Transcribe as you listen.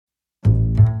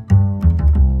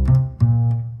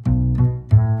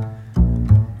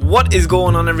What is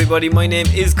going on, everybody? My name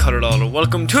is Conor Lawler.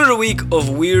 Welcome to another week of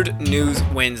Weird News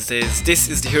Wednesdays. This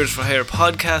is the Heroes for Hire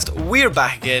podcast. We're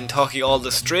back again talking all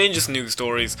the strangest news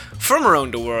stories from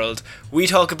around the world. We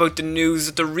talk about the news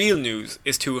that the real news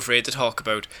is too afraid to talk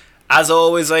about. As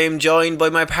always, I am joined by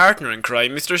my partner in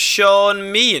crime, Mr. Sean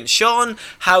Meehan. Sean,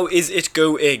 how is it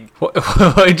going?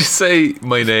 Why'd you say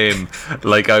my name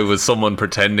like I was someone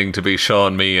pretending to be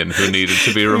Sean Meehan who needed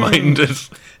to be reminded?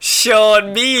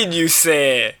 Sean Meehan, you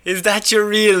say? Is that your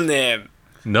real name?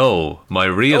 No, my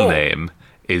real name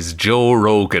is Joe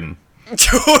Rogan.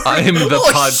 I'm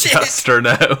the podcaster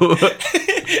now.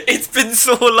 It's been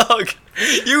so long.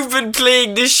 You've been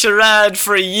playing this charade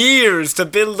for years to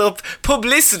build up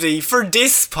publicity for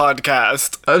this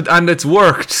podcast. And it's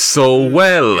worked so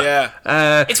well.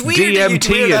 Yeah. It's weird DMT that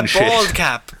you wear that and shit. bald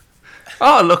cap.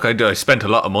 Oh, look, I spent a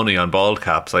lot of money on bald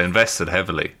caps. I invested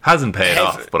heavily. Hasn't paid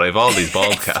off, but I have all these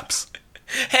bald caps.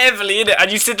 Heavily in it.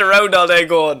 And you sit around all day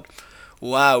going,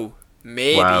 wow,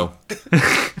 maybe. Wow.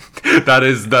 That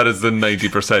is the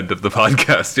 90% of the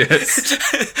podcast, yes.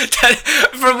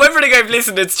 From everything I've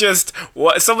listened, it's just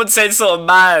someone said something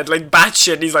mad, like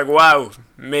batshit, and he's like, wow,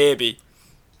 maybe.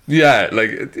 Yeah,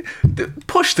 like,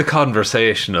 push the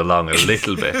conversation along a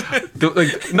little bit.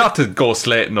 Like, not to go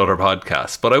slating other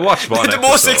podcasts, but I watched one the episode.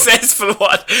 most successful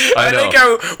one. I like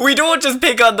how we don't just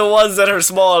pick on the ones that are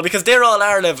small, because they're all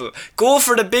our level. Go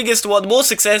for the biggest one, most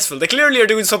successful. They clearly are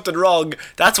doing something wrong.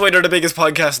 That's why they're the biggest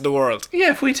podcast in the world.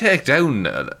 Yeah, if we take down,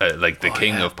 the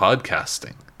king of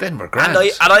podcasting, then we're grand.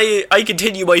 And I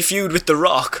continue my feud with The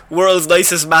Rock, world's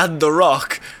nicest man, The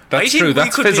Rock. That's true.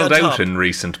 That's fizzled out in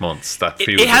recent months. That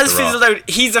feud. It has fizzled out.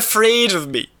 He's afraid of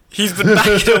me. He's been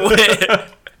backing away.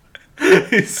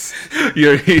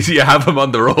 You have him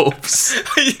on the ropes.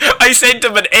 I sent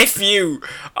him an FU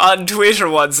on Twitter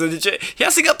once, and he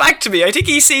hasn't got back to me. I think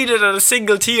he's seen it and a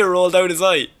single tear rolled down his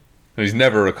eye. He's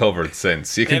never recovered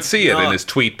since. You can see it in his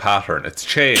tweet pattern. It's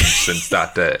changed since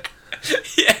that day.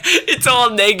 Yeah, it's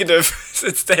all negative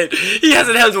since then. He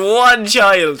hasn't helped one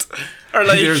child. Or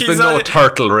like, there's been no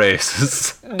turtle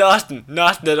races. Nothing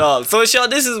at all. So Sean,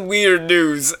 this is weird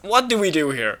news. What do we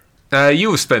do here?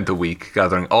 You have spent a week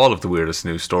gathering all of the weirdest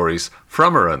news stories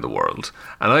from around the world,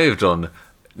 and I have done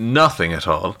nothing at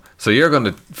all. So you're going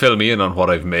to fill me in on what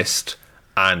I've missed,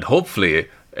 and hopefully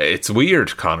it's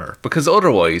weird, Connor, because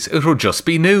otherwise it will just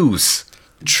be news.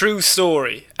 True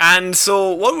story. And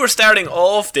so what we're starting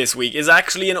off this week is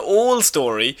actually an old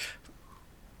story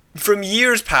from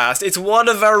years past. It's one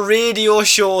of our radio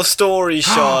show stories,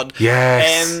 Sean.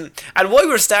 Yes. And why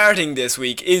we're starting this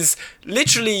week is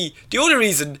literally the only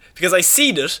reason because I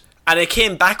seen it and it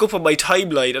came back up on my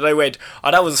timeline and I went, oh,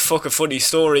 that was a fucking funny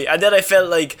story. And then I felt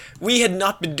like we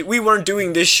weren't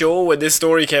doing this show when this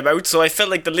story came out, so I felt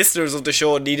like the listeners of the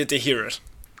show needed to hear it.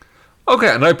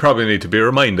 Okay, and I probably need to be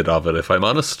reminded of it, if I'm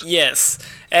honest. Yes.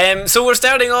 So we're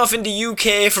starting off in the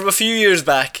UK from a few years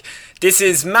back. This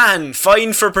is man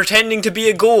fined for pretending to be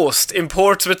a ghost in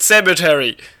Portsmouth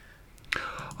Cemetery.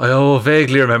 I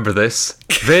vaguely remember this.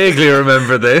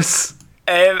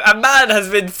 A man has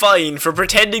been fined for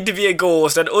pretending to be a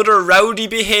ghost and other rowdy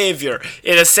behaviour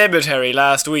in a cemetery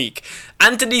last week.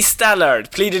 Anthony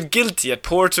Stallard pleaded guilty at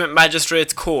Portsmouth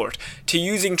Magistrates Court to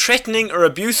using threatening or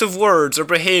abusive words or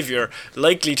behaviour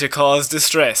likely to cause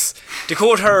distress. The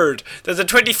court heard that the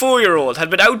 24-year-old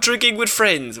had been out drinking with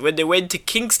friends when they went to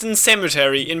Kingston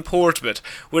Cemetery in Portsmouth,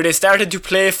 where they started to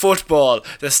play football,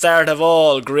 the start of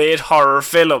all great horror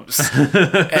films.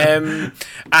 A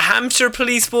Hampshire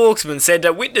police spokesman said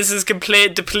that witnesses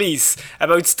complained to police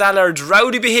about Stallard's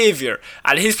rowdy behaviour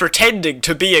and his pretending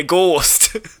to be a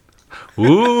ghost.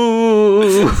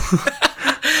 Ooh.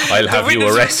 I'll have you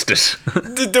arrested.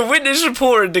 The witness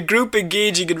reported the group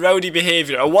engaging in rowdy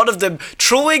behaviour, and one of them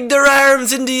throwing their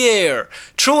arms in the air,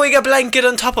 throwing a blanket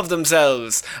on top of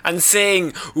themselves, and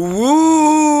saying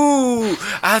 "woo"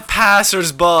 at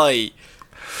passers-by.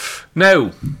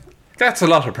 Now, that's a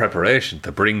lot of preparation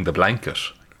to bring the blanket.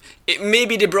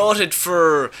 Maybe they brought it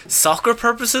for soccer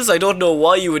purposes. I don't know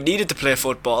why you would need it to play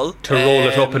football. To roll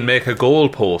it up and make a goal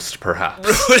post, perhaps.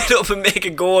 Roll it up and make a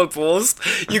goal post.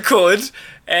 You could.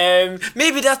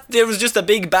 Maybe that there was just a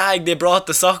big bag they brought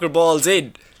the soccer balls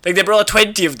in. Like they brought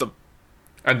 20 of them.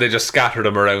 And they just scattered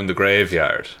them around the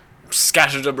graveyard.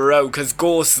 Scattered them around because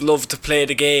ghosts love to play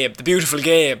the game. The beautiful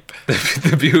game.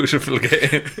 The beautiful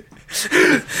game.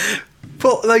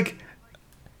 But, like,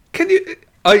 can you...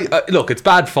 I look, it's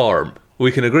bad form.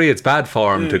 We can agree it's bad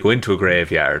form to go into a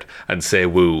graveyard and say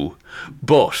woo.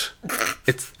 But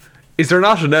is there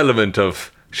not an element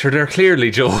of, sure, they're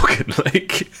clearly joking,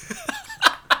 like...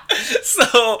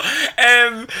 So,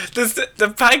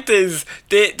 the fact is,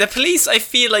 the police, I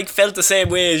feel like, felt the same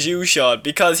way as you, Sean,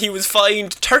 because he was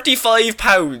fined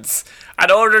 £35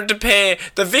 in order to pay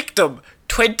the victim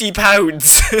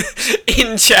 £20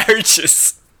 in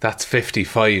charges. That's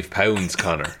 £55,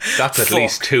 Connor. That's at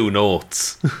least 2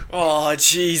 notes. Oh,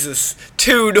 Jesus.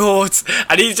 2 notes.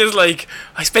 And he's just like,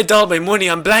 I spent all my money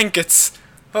on blankets.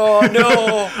 Oh,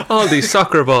 no. All these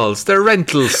soccer balls, they're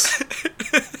rentals.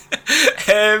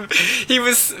 He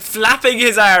was flapping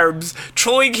his arms,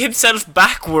 throwing himself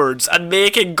backwards and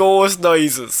making ghost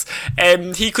noises.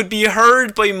 He could be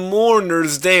heard by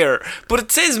mourners there. But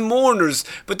it says mourners,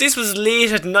 but this was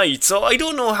late at night, so I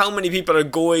don't know how many people are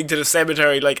going to the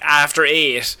cemetery like after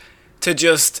 8 to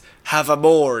just have a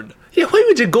mourn. Yeah, why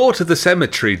would you go to the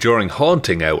cemetery during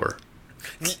haunting hour?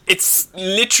 It's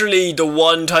literally the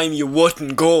one time you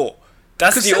wouldn't go.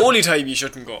 That's the only time you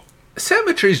shouldn't go.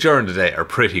 Cemeteries during the day are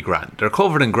pretty grand. They're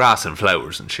covered in grass and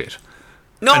flowers and shit.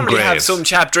 Normally have some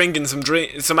chap drinking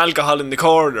some alcohol in the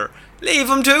corner. Leave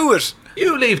him to it.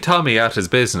 You leave Tommy at his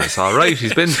business, alright?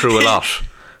 He's been through a lot.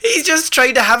 He's just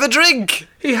trying to have a drink.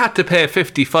 He had to pay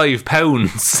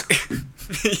 £55.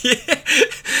 Yeah.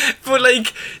 But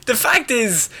like, the fact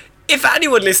is, if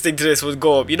anyone listening to this would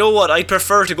go, you know what, I'd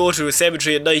prefer to go to a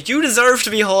cemetery at night. You deserve to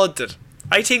be haunted.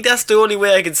 I think that's the only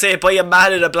way I can say it, by a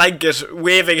man in a blanket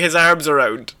waving his arms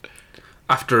around.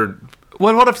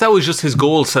 Well, what if that was just his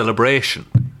goal celebration?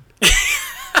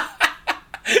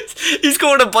 He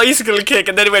scored a bicycle kick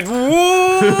and then he went,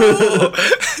 whoa!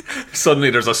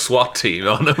 Suddenly there's a SWAT team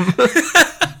on him.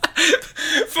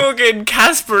 Fucking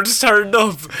Casper's turned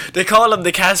up. They call him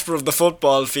the Casper of the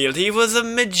football field. He was a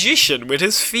magician with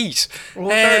his feet.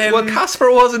 Well,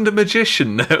 Casper wasn't a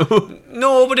magician now.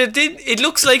 No, but it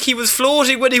looks like he was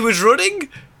floating when he was running.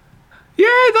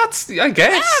 Yeah, that's fine.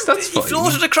 He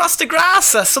floated across the grass.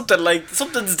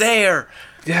 Something's there.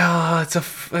 Yeah, it's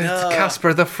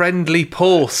Casper the friendly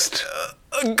post.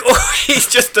 He's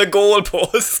just a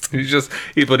goalpost.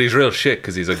 But he's real shit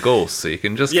because he's a ghost, so you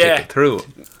can just kick it through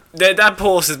him. That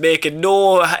post is making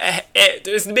no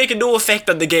effect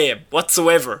on the game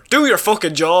whatsoever. Do your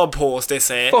fucking job, post, they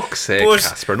say. Fuck's sake,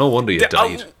 Casper, no wonder you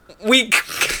died. We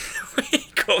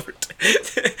covered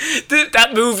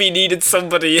that movie needed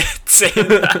somebody saying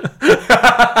that.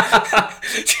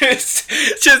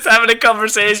 just having a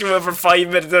conversation with her for 5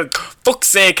 minutes. Fuck's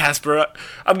sake, Casper,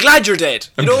 I'm glad you're dead.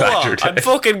 You know what? I'm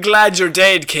fucking glad you're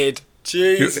dead, kid.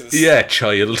 Jesus. Yeah,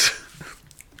 child.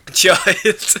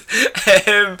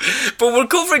 But we're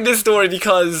covering this story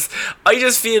because I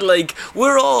just feel like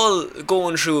we're all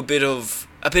going through a bit of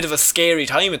a scary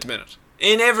time at the minute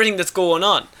in everything that's going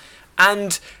on,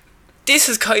 and this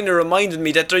has kind of reminded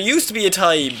me that there used to be a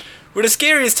time where the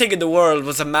scariest thing in the world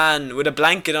was a man with a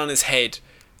blanket on his head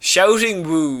shouting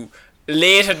woo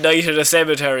late at night at a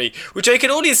cemetery, which I can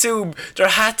only assume there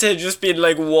had to just been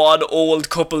like one old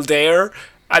couple there,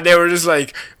 and they were just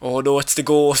like, oh no, it's the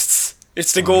ghosts.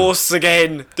 It's the ghosts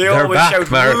again. They're always back, shout,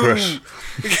 Margaret.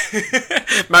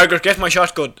 Margaret, get my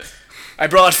shotgun. I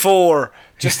brought 4,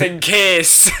 just in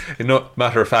case.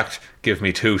 Matter of fact, give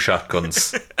me 2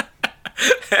 shotguns.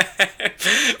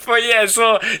 But yeah,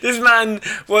 so this man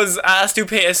was asked to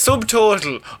pay a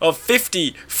subtotal of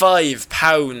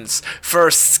 £55 for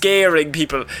scaring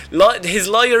people. His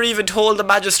lawyer even told the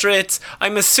magistrates,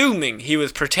 I'm assuming he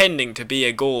was pretending to be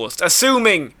a ghost.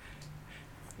 Assuming.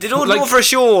 They don't know for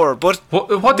sure, but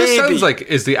what this sounds like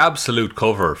is the absolute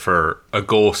cover for a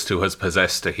ghost who has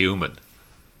possessed a human.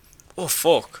 Oh,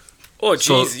 fuck. Oh,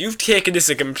 jeez, you've taken this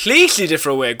a completely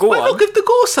different way. Go on. Look, if the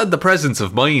ghost had the presence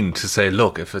of mind to say,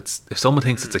 look, if someone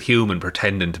thinks it's a human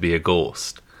pretending to be a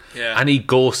ghost, any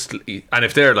ghostly, and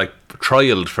if they're like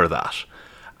trialed for that,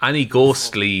 any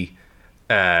ghostly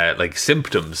like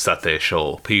symptoms that they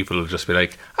show, people will just be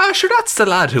like, sure, that's the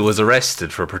lad who was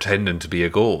arrested for pretending to be a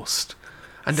ghost.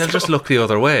 And they'll just look the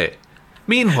other way.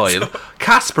 Meanwhile,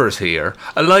 Casper's here,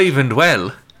 alive and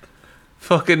well,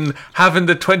 fucking having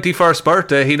the 21st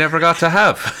birthday he never got to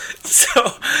have.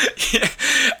 So,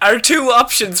 our 2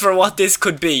 options for what this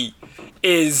could be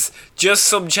is just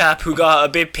some chap who got a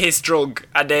bit pissed drunk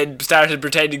and then started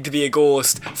pretending to be a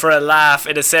ghost for a laugh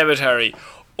in a cemetery,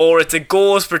 or it's a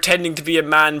ghost pretending to be a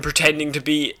man pretending to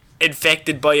be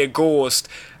infected by a ghost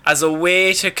as a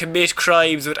way to commit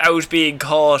crimes without being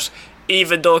caught,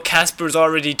 even though Casper's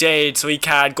already dead, so he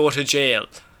can't go to jail.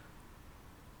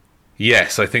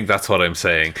 Yes, I think that's what I'm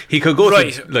saying. He could go to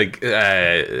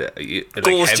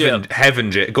Ghost jail.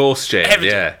 Ghost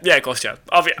jail. Yeah, ghost jail.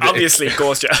 Obviously,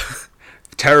 ghost jail.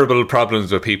 terrible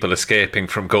problems with people escaping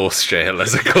from ghost jail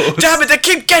as it goes. Damn it, they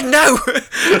keep getting out!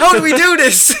 How do we do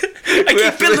this? I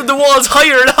keep building the walls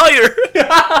higher and higher.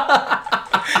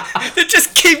 They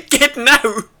just keep getting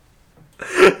out.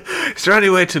 Is there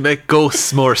any way to make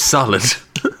ghosts more solid?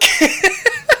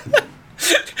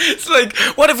 It's like,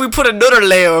 what if we put another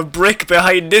layer of brick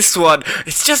behind this one?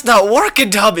 It's just not working,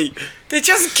 Tommy. They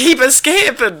just keep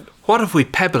escaping. What if we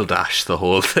pebble dash the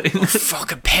whole thing?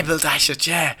 Fucking pebble dash it,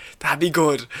 yeah. That'd be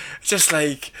good. Just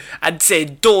like, I'd say,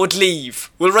 don't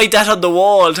leave. We'll write that on the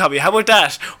wall, Tommy. How about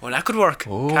that? Well, that could work.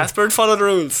 Casper would follow the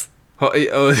rules.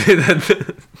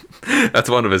 That's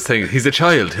one of his things. He's a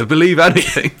child. He'll believe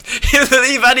anything. He'll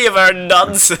believe any of our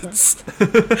nonsense.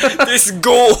 This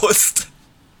ghost.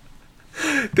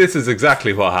 This is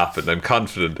exactly what happened. I'm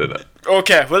confident in it.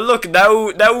 Okay, well look,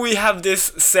 now we have this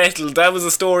settled. That was a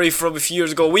story from a few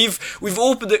years ago. We've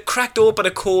cracked open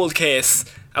a cold case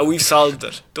and we've solved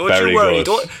it. Don't Very you worry.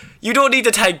 good. You don't need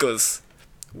to thank us.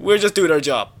 We're just doing our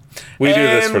job. We do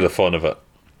this for the fun of it.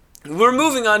 We're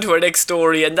moving on to our next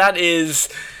story, and that is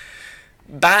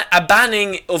a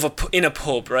banning in a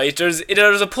pub. Right? There's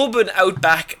a pub in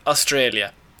Outback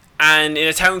Australia, and in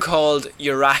a town called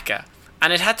Urraca,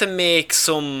 and it had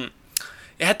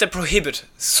to prohibit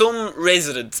some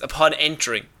residents upon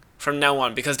entering from now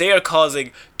on because they are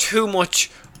causing too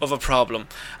much of a problem.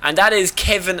 And that is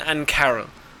Kevin and Carol.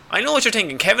 I know what you're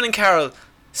thinking. Kevin and Carol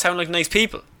sound like nice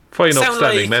people. Fine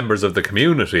upstanding members of the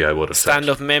community, I would have said.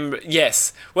 Stand-up member,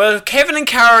 yes. Well, Kevin and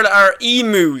Carol are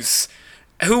emus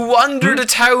who wander the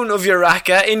town of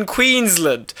Urraca in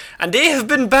Queensland, and they have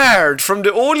been barred from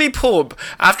the only pub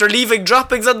after leaving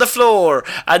droppings on the floor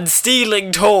and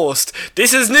stealing toast.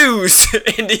 This is news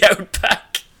in the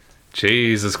Outback.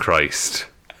 Jesus Christ.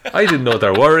 I didn't know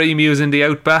there were emus in the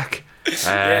Outback.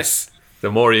 Yes.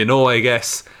 The more you know, I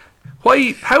guess.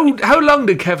 Why? How long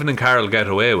did Kevin and Carol get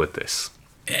away with this?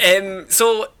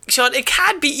 So, Sean, it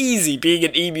can't be easy being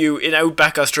an emu in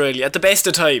Outback Australia at the best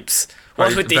of times.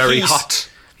 What with the very heat, hot.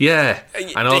 Yeah,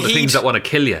 and all the things that want to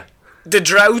kill you. The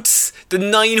droughts, the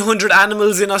 900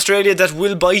 animals in Australia that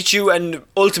will bite you and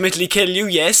ultimately kill you,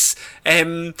 yes.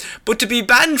 But to be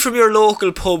banned from your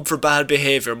local pub for bad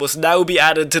behaviour must now be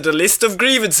added to the list of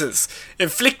grievances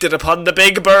inflicted upon the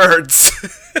big birds.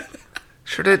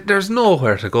 Sure, there's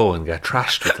nowhere to go and get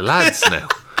trashed with the lads now.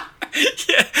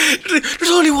 Yeah, there's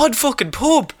only one fucking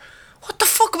pub. What the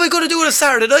fuck am I going to do on a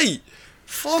Saturday night?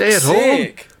 Stay at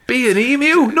home? Be an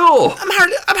emu? No. I'm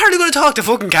hardly going to talk to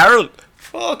fucking Carol.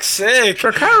 Fuck's sake.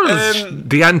 For Carol's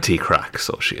the anti-crack,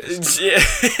 so she is. Yeah.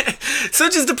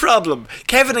 Such is the problem.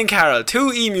 Kevin and Carol, two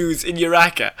emus in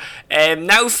Urraca,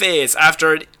 now face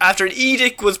after an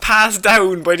edict was passed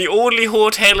down by the only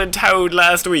hotel in town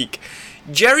last week.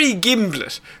 Jerry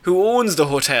Gimblett, who owns the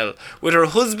hotel, with her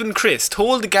husband Chris,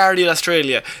 told The Guardian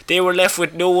Australia they were left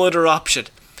with no other option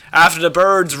after the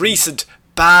birds' recent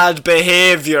bad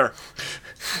behaviour.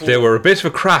 They were a bit of a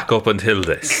crack up until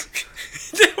this.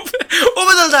 Up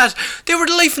until that, they were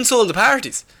the life and soul of the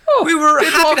parties. Oh, we were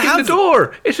they'd happy walk to in have the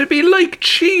door. It'd be like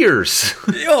Cheers.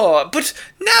 Yeah, but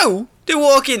now they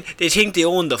walk in, they think they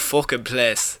own the fucking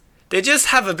place. They just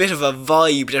have a bit of a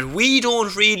vibe that we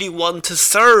don't really want to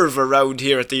serve around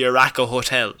here at the Urraca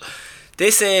Hotel.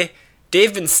 They say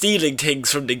they've been stealing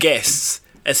things from the guests,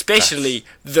 especially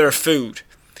their food.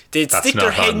 They'd stick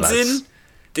their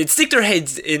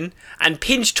heads in and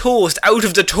pinch toast out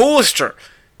of the toaster,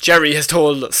 Jerry has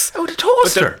told us. Out of the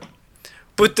toaster?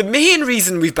 But the main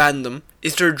reason we've banned them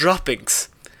is their droppings.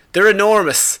 They're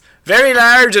enormous, very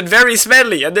large and very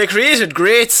smelly, and they created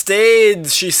great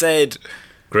stains, she said.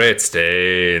 Great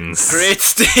stains. Great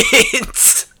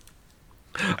stains.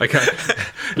 I can't.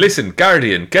 Listen,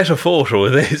 Guardian, get a photo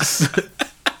of this.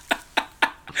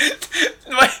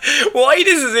 Why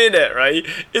this is in it, right?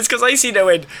 It's because I see now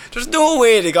in. There's no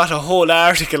way they got a whole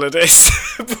article of this.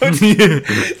 But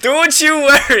don't you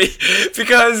worry,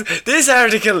 because this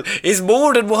article is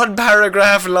more than one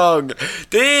paragraph long.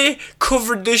 They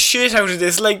covered the shit out of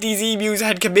this like these emus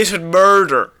had committed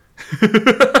murder.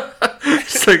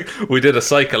 It's like we did a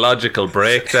psychological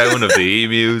breakdown of the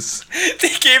emus.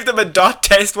 They gave them a dot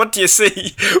test. What do you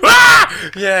see?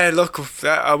 Ah! Yeah, look,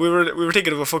 we were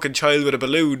thinking of a fucking child with a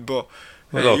balloon, but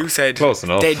look, you said close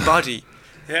enough. Dead body.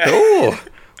 Yeah. Oh,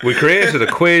 we created a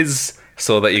quiz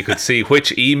so that you could see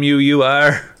which emu you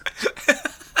are.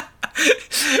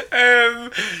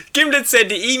 Gimlet said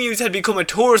the emus had become a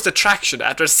tourist attraction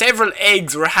after several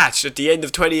eggs were hatched at the end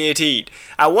of 2018.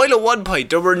 And while at one point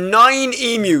there were 9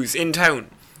 emus in town,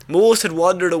 most had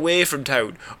wandered away from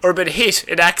town or been hit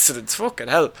in accidents. Fucking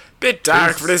hell, bit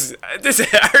dark for this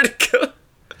article.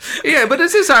 Yeah, but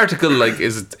is this article like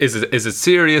is it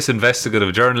serious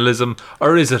investigative journalism,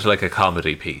 or is it like a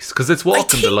comedy piece? Because it's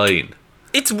walking the line.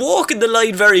 It's walking the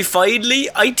line very finely.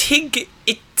 I think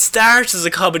it starts as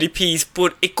a comedy piece,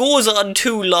 but it goes on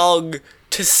too long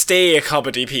to stay a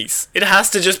comedy piece. It has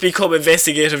to just become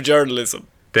investigative journalism.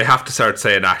 They have to start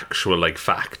saying actual like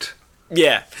fact.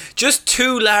 Yeah, just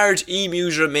 2 large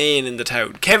emus remain in the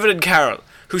town. Kevin and Carol,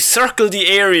 who circled the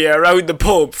area around the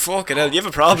pub. Fucking hell, you have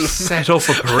a problem. Set up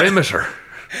a perimeter.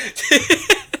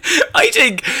 I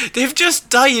think they've just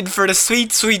died for the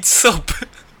sweet, sweet sup.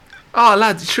 Oh,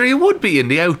 lad, sure you would be in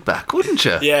the outback, wouldn't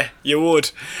you? Yeah, you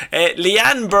would.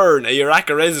 Leanne Byrne, a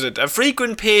Urraca resident, a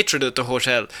frequent patron at the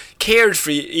hotel, cared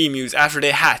for emus after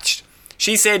they hatched.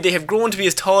 She said they have grown to be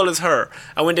as tall as her,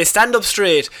 and when they stand up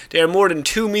straight, they are more than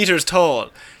 2 metres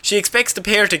tall. She expects the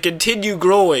pair to continue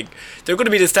growing. They're going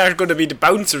to be the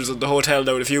bouncers of the hotel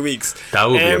now in a few weeks. That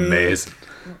would be amazing.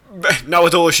 Not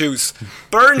with those shoes.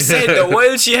 Byrne said that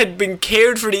while she had been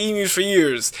cared for the emus for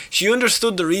years, she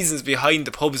understood the reasons behind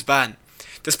the pub's ban.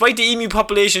 Despite the emu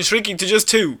population shrinking to just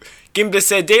 2, Gimbles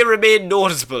said they remain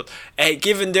noticeable,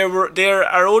 given there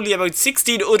are only about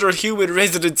 16 other human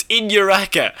residents in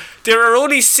Urraca. There are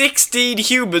only 16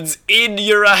 humans in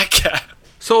Urraca.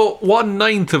 So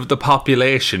 1/9 of the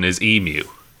population is emu.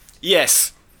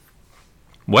 Yes.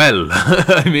 Well,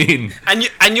 I mean,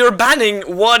 and you're banning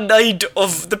 1/9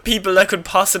 of the people that could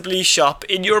possibly shop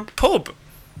in your pub.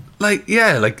 Like,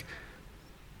 yeah, like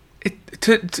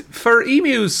for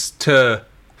emus to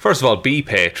first of all be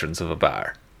patrons of a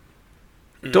bar.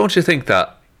 Don't you think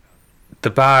that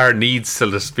the bar needs to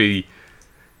just be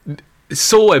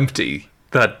so empty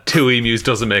that 2 emus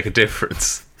doesn't make a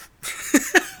difference?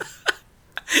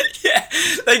 Yeah,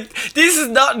 like, this is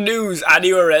not news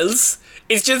anywhere else.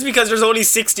 It's just because there's only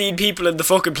 16 people in the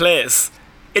fucking place,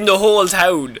 in the whole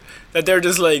town, that they're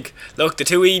just like, look, the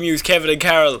 2 emus, Kevin and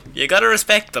Carol, you gotta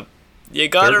respect them. You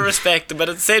gotta respect them, but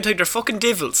at the same time, they're fucking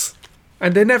devils.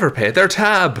 And they never pay their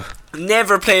tab.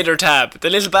 Never play their tab. The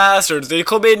little bastards. They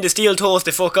come in, they steal toast,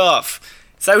 they fuck off.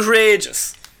 It's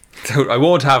outrageous. I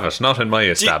won't have it, not in my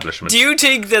establishment. Do you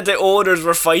think that the owners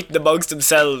were fighting amongst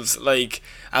themselves, like,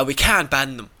 we can't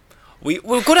ban them?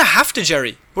 We're gonna have to,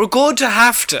 Jerry. We're going to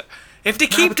have to. If they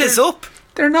keep this up.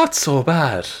 They're not so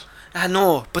bad. I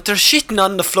know, but they're shitting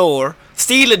on the floor,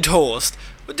 stealing toast.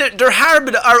 They're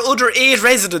harming our other 8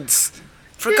 residents.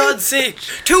 For God's sake.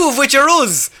 2 of which are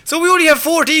us. So we only have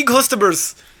 14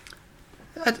 customers.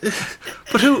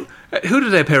 But who do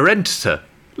they pay rent to?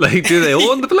 Like, do they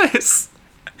own the place?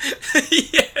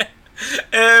 Yeah.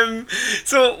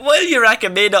 So while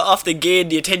Urraca may not often gain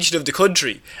the attention of the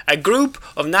country, a group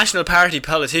of National Party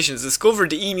politicians discovered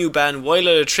the emu ban while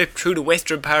on a trip through the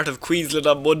western part of Queensland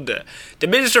on Monday. The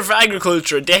Minister for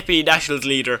Agriculture and Deputy Nationals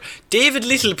leader, David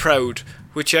Littleproud,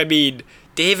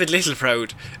 David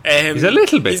Littleproud. He's a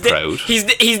little bit proud.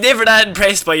 He's never that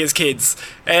impressed by his kids.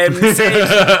 Said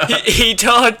he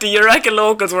thought the Urraca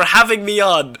locals were having me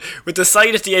on with the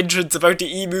sign at the entrance about the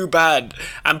emu ban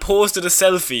and posted a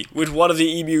selfie with one of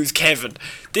the emus, Kevin.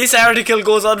 This article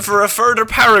goes on for a further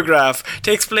paragraph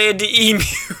to explain the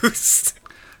emus.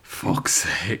 Fuck's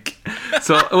sake.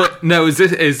 So now is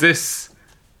this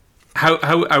how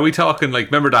are we talking, like,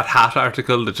 remember that hat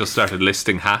article that just started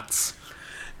listing hats?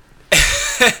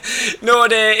 No,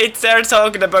 it starts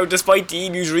talking about, despite the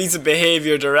emu's recent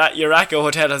behaviour, the Urraca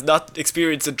Hotel has not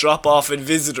experienced a drop-off in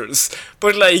visitors.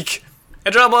 But, like, a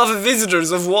drop-off in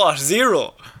visitors of what?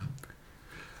 0?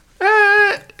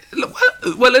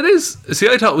 Well, it is. See,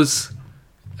 I thought it was...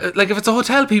 like, if it's a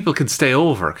hotel, people can stay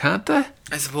over, can't they?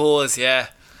 I suppose, yeah.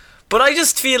 But I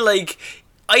just feel like...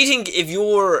 I think if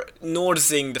you're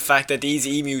noticing the fact that these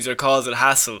emus are causing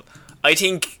hassle, I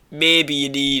think maybe you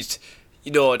need...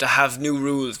 to have new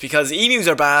rules, because emus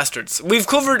are bastards. We've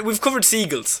covered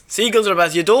seagulls. Seagulls are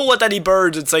bastards. You don't want any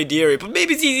birds inside the area, but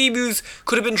maybe these emus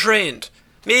could have been trained.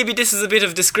 Maybe this is a bit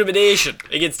of discrimination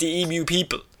against the emu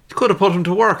people. You could have put them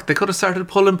to work. They could have started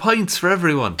pulling pints for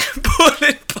everyone.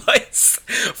 Pulling pints?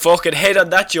 Fucking head on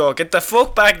that joke. Get the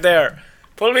fuck back there.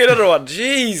 Pull me another one.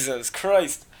 Jesus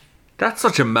Christ. That's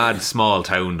such a mad small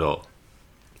town, though.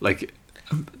 Like,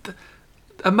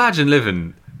 imagine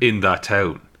living in that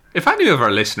town. If any of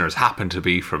our listeners happen to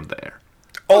be from there,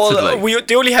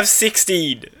 they only have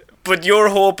 16, but you're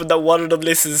hoping that one of them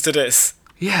listens to this.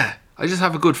 Yeah, I just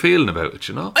have a good feeling about it,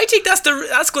 you know. I think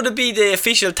that's going to be the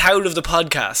official town of the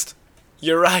podcast,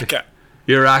 Urraca.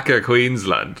 Urraca,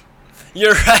 Queensland.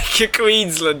 Urraca,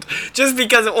 Queensland. Just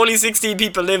because only 16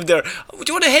 people live there. Do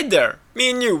you want to head there?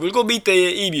 Me and you, we'll go meet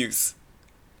the emus.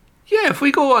 Yeah, if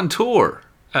we go on tour,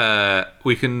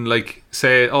 we can, like,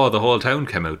 say, the whole town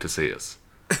came out to see us.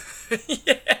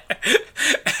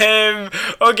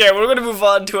 Okay, we're going to move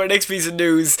on to our next piece of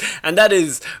news, and that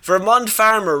is Vermont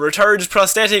farmer returns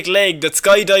prosthetic leg that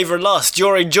skydiver lost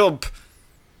during jump.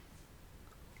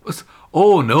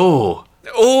 Oh no!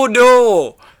 Oh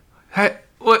no! Hey,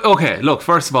 okay, look,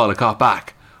 first of all, it got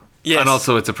back. Yes. And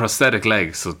also, it's a prosthetic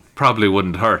leg, so it probably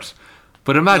wouldn't hurt.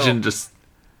 But imagine just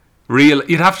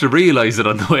you'd have to realise it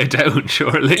on the way down,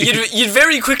 surely. You'd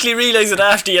very quickly realise it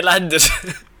after you landed.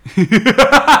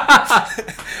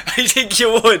 I think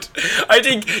you would. I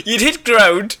think you'd hit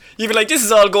ground, you'd be like, this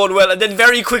is all going well, and then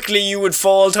very quickly you would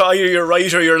fall to either your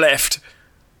right or your left.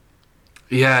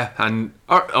 Yeah,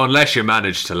 or unless you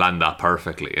manage to land that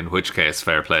perfectly, in which case,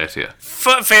 fair play to you.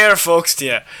 Fair fucks to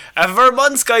you. A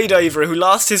Vermont skydiver who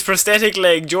lost his prosthetic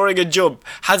leg during a jump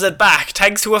has it back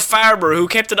thanks to a farmer who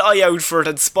kept an eye out for it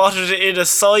and spotted it in a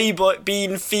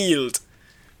soybean field.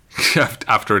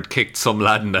 After it kicked some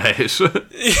lad in the head.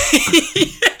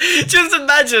 Just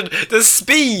imagine the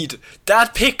speed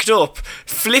that picked up,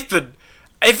 flipping.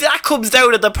 If that comes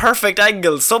down at the perfect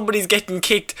angle, somebody's getting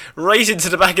kicked right into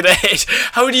the back of the head.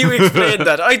 How do you explain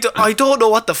that? I don't know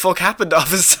what the fuck happened,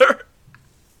 officer.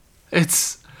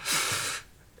 It's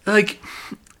like,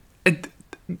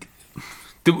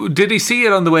 did he see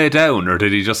it on the way down, or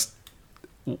did he just?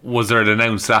 Was there an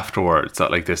announced afterwards that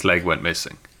like this leg went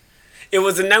missing? It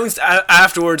was announced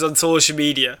afterwards on social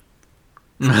media.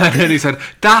 And then he said,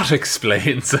 "That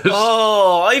explains it."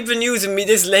 Oh, I've been using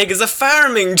this leg as a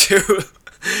farming tool.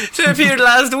 It appeared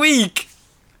last week.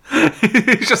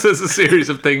 He just has a series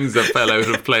of things that fell out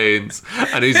of planes,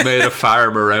 and he's made a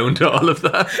farm around all of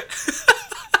that.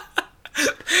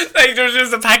 Like there's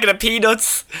just a packet of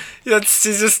peanuts. He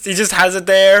just has it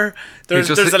there. There's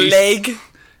a leg.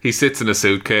 He sits in a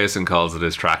suitcase and calls it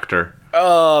his tractor.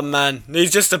 Oh man,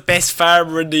 he's just the best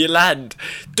farmer in the land.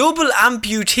 Double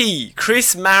amputee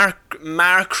Chris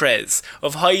Marquez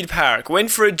of Hyde Park went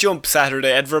for a jump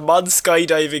Saturday at Vermont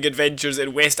Skydiving Adventures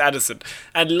in West Addison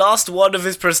and lost one of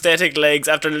his prosthetic legs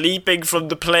after leaping from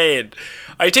the plane.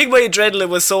 I think my adrenaline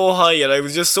was so high and I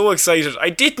was just so excited. I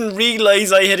didn't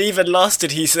realise I had even lost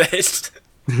it, he said.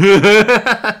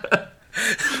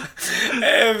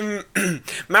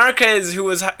 Marquez, who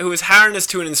was harnessed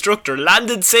to an instructor,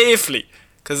 landed safely,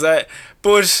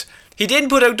 but he didn't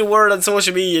put out the word on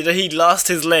social media that he'd lost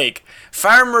his leg.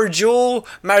 Farmer Joe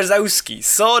Marzowski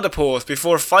saw the post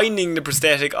before finding the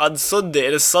prosthetic on Sunday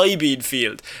in a soybean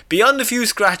field. Beyond a few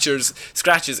scratches,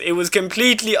 it was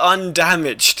completely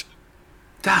undamaged.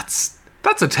 That's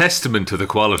a testament to the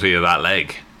quality of that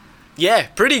leg. Yeah,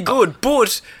 pretty good,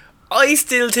 but I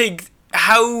still think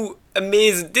how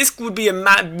amazing this would be a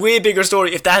way bigger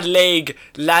story if that leg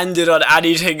landed on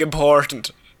anything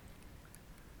important.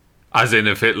 As in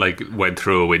if it like went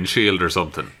through a windshield or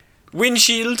something.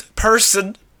 Windshield,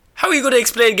 person. How are you going to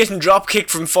explain getting drop kicked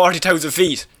from 40,000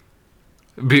 feet?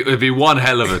 It'd be one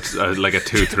hell of it, like a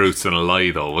two truths and a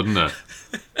lie though, wouldn't it?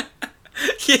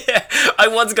 Yeah, I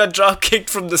once got drop kicked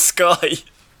from the sky.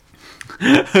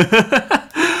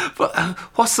 But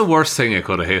what's the worst thing it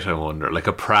could have hit, I wonder? Like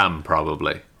a pram,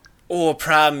 probably. Oh,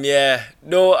 pram, yeah.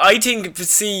 No, I think,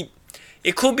 see,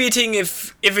 it could be a thing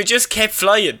if it just kept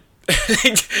flying.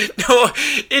 No,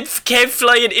 it kept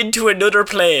flying into another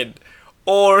plane.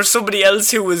 Or somebody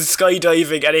else who was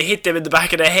skydiving and it hit them in the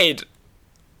back of the head.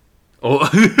 Oh.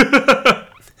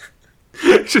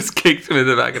 Just kicked him in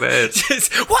the back of the head.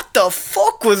 What the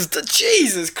fuck was that?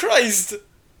 Jesus Christ.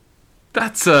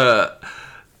 That's a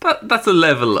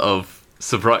level of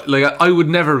surprise. Like, I would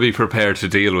never be prepared to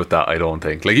deal with that, I don't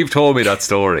think. Like, you've told me that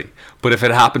story, but if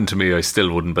it happened to me, I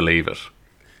still wouldn't believe it.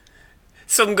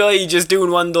 Some guy just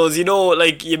doing one of those, you know,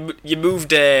 like you move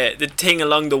the thing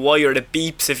along the wire that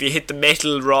beeps if you hit the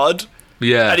metal rod.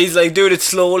 Yeah. And he's like doing it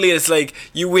slowly. It's like,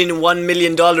 you win $1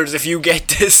 million if you get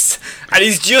this. And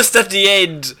he's just at the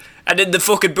end. And then the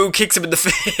fucking boo kicks him in the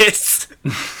face.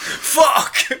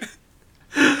 Fuck!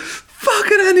 Fuck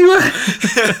it anyway.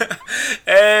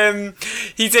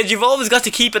 He said, you've always got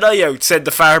to keep an eye out, said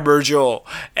the farmer Joe,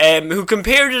 who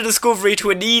compared the discovery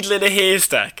to a needle in a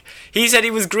haystack. He said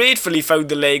he was grateful he found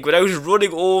the leg without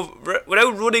running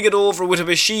it over with a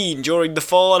machine during the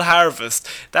fall harvest.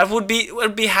 That would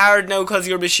be hard now because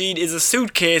your machine is a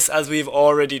suitcase, as we've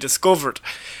already discovered.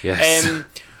 Yes.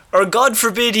 Or God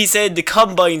forbid, he said, the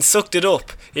combine sucked it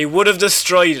up. It would have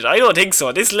destroyed it. I don't think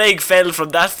so. This leg fell from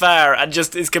that far and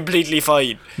just is completely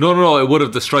fine. No, it would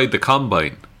have destroyed the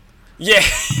combine. Yeah,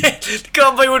 the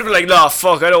combine would have been like, no,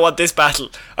 fuck, I don't want this battle.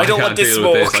 I don't want this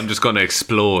smoke. With this. I'm just going to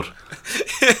explode.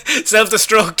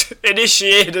 Self-destruct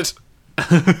initiated.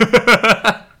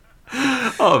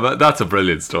 Oh, that's a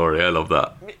brilliant story. I love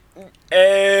that.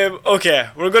 Okay,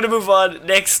 we're going to move on.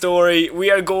 Next story.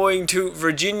 We are going to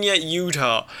Virginia,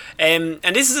 Utah. And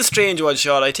this is a strange one,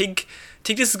 Sean. I think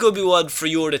this is going to be one for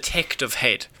your detective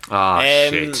head.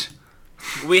 Shit.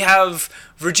 We have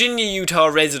Virginia, Utah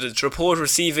residents report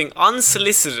receiving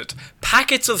unsolicited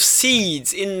packets of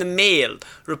seeds in the mail,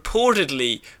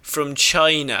 reportedly from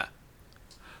China.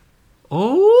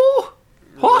 Oh?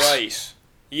 What? Right.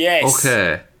 Yes.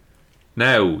 Okay.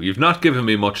 Now, you've not given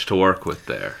me much to work with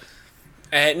there.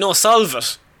 No, solve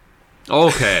it.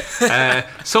 Okay.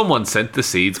 Someone sent the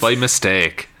seeds by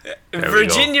mistake.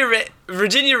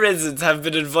 Virginia residents have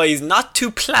been advised not to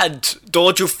plant,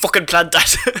 don't you fucking plant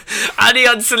that, any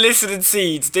unsolicited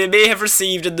seeds they may have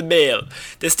received in the mail.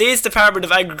 The state's Department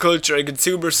of Agriculture and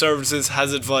Consumer Services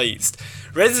has advised.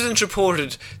 Residents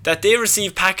reported that they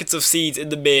received packets of seeds in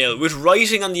the mail with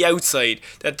writing on the outside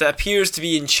that appears to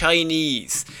be in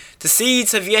Chinese. The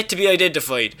seeds have yet to be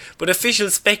identified, but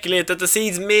officials speculate that the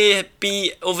seeds may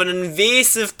be of an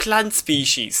invasive plant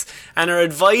species and are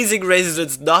advising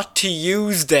residents not to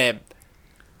use them.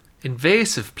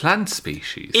 Invasive plant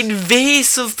species?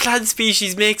 Invasive plant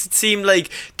species makes it seem like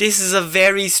this is a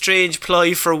very strange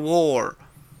ploy for war.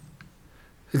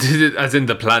 As in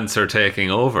the plants are taking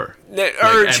over? Like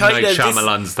M. Night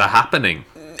Shyamalan's The Happening?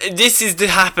 This is The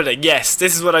Happening, yes.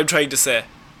 This is what I'm trying to say.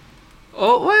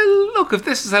 Oh, well, look, if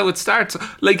this is how it starts...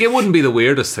 Like, it wouldn't be the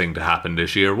weirdest thing to happen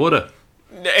this year, would it?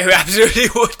 No, absolutely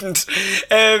wouldn't.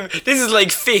 This is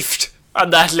like fifth on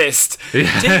that list.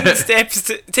 Yeah.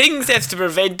 Taking steps to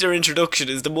prevent their introduction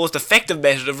is the most effective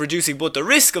method of reducing both the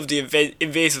risk of the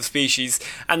invasive species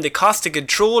and the cost to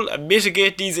control and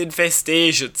mitigate these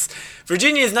infestations.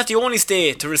 Virginia is not the only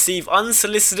state to receive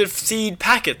unsolicited seed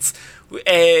packets,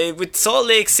 with Salt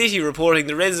Lake City reporting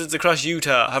the residents across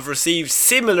Utah have received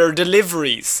similar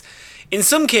deliveries. In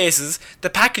some cases, the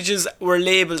packages were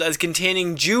labelled as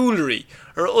containing jewellery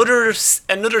or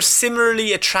another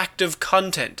similarly attractive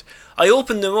content. I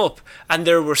opened them up and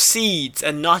there were seeds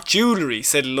and not jewellery,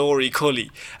 said Laurie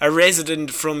Cully, a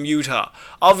resident from Utah.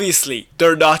 Obviously,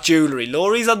 they're not jewellery.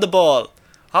 Laurie's on the ball.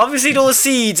 Obviously, those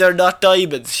seeds are not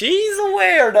diamonds. She's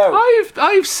aware now.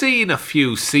 I've seen a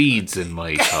few seeds in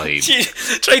my time. She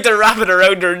tried to wrap it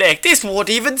around her neck. This won't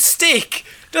even stick.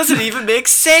 Doesn't even make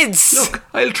sense. Look,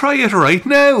 I'll try it right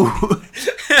now.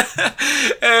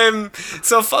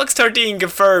 So Fox 13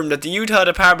 confirmed that the Utah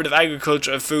Department of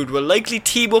Agriculture and Food will likely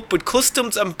team up with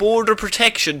Customs and Border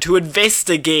Protection to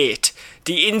investigate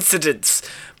the incidents.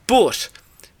 But,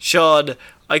 Sean,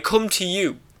 I come to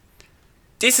you.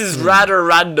 This is rather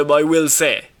random, I will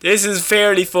say. This is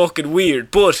fairly fucking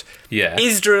weird, but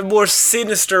is there a more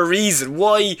sinister reason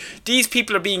why these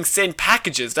people are being sent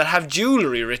packages that have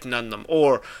jewellery written on them,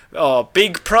 or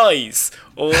big prize,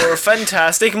 or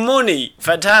fantastic money?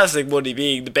 Fantastic money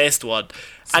being the best one.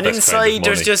 And inside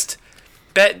there's just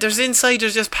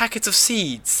packets of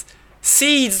seeds.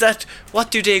 Seeds that, what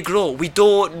do they grow? We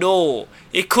don't know.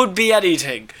 It could be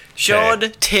anything. Sean,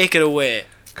 take it away.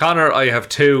 Connor, I have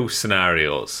two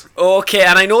scenarios. Okay,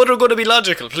 and I know they're going to be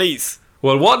logical, please.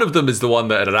 Well, one of them is the one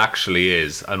that it actually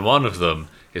is, and one of them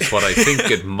is what I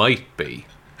think it might be.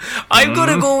 I'm going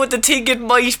to go with the thing it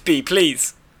might be,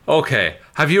 please. Okay,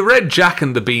 have you read Jack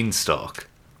and the Beanstalk?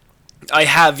 I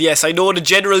have, yes. I know the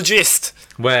general gist.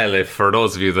 Well, if for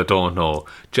those of you that don't know,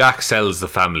 Jack sells the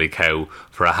family cow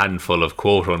for a handful of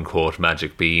quote-unquote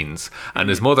magic beans, and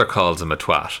his mother calls him a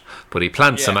twat, but he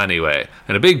plants them anyway,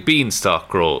 and a big beanstalk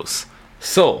grows.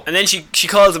 So... And then she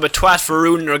calls him a twat for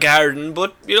ruining her garden,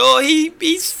 but, you know,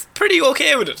 he's pretty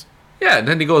okay with it. Yeah, and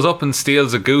then he goes up and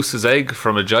steals a goose's egg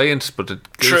from a giant, but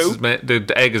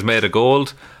the egg is made of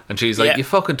gold, and she's like, you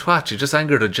fucking twat, you just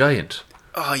angered a giant.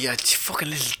 Oh, yeah, you fucking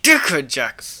little dickhead,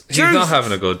 Jack. He's not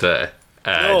having a good day,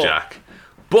 no. Jack.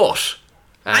 But...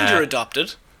 and you're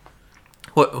adopted.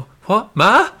 What?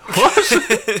 Ma?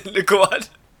 What? Go on.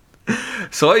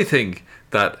 So I think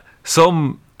that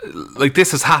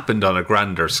this has happened on a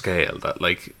grander scale, that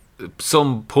like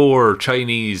some poor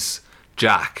Chinese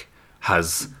Jack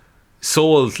has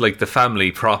sold like the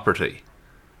family property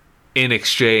in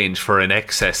exchange for an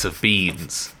excess of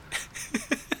beans.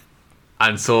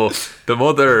 And so the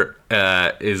mother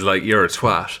is like, you're a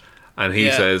twat, and he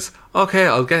says, okay,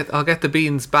 I'll get the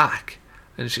beans back.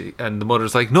 And the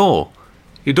mother's like, no,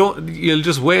 you don't. You'll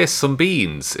just waste some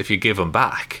beans if you give them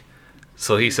back.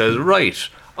 So he says, right,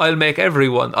 I'll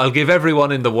give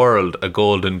everyone in the world a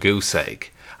golden goose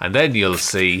egg, and then you'll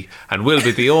see, and we'll be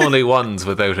the only ones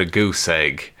without a goose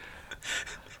egg,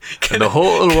 and the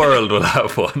whole world will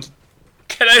have one.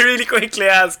 Can I really quickly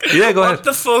ask? Yeah, go ahead. What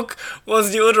the fuck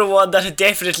was the other one that it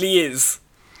definitely is?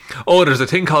 Oh, there's a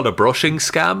thing called a brushing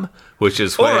scam, which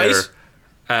is where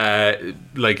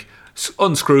like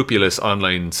unscrupulous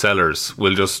online sellers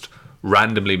will just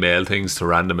randomly mail things to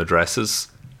random addresses,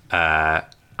 and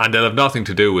they'll have nothing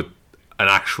to do with an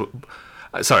actual.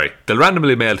 Sorry, they'll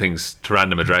randomly mail things to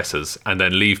random addresses and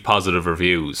then leave positive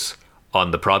reviews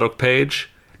on the product page.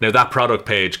 Now, that product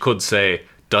page could say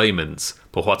diamonds,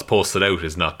 but what's posted out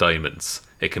is not diamonds.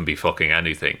 It can be fucking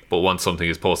anything. But once something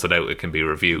is posted out, it can be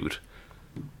reviewed.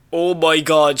 Oh my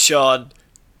god, Sean.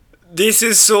 This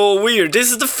is so weird.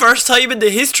 This is the first time in the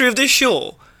history of this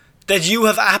show that you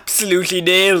have absolutely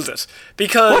nailed it.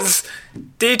 Because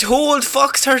they told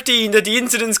Fox 13 that the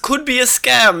incidents could be a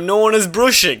scam known as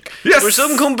brushing. Yes! Where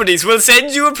some companies will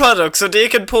send you a product so they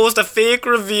can post a fake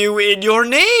review in your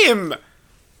name.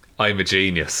 I'm a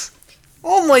genius.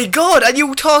 Oh my god, and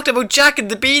you talked about Jack and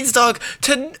the Beanstalk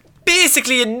to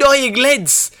basically annoying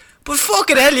lengths. But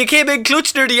fucking hell, you came in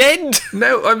clutch near the end.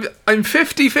 Now, I'm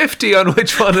 50-50 on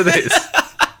which one it is.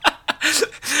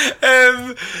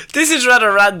 This is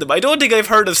rather random. I don't think I've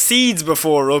heard of Seeds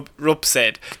before, Rupp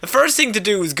said. The first thing to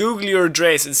do is Google your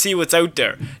address and see what's out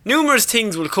there. Numerous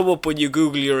things will come up when you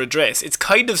Google your address. It's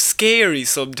kind of scary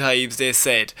sometimes, they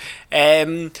said.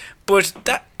 But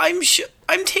that I'm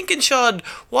thinking, Sean,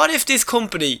 what if this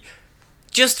company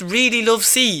just really loves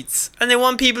seeds and they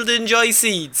want people to enjoy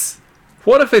seeds?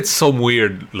 What if it's some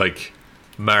weird, like,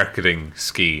 marketing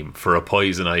scheme for a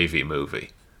Poison Ivy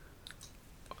movie?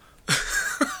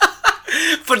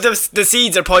 But the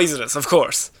seeds are poisonous, of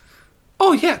course.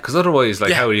 Oh yeah, because otherwise,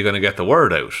 like, how are you going to get the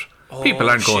word out? People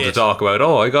aren't going to talk about,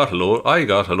 I got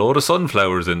a load of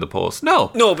sunflowers in the post.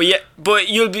 No, but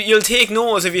you'll take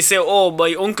notice if you say,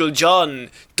 my Uncle John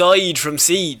died from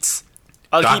seeds.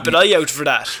 I'll keep an eye out for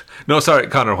that. No, sorry,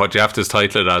 Connor, what you have to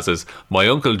title it as is, My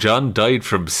Uncle John Died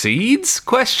from Seeds?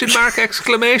 Question mark,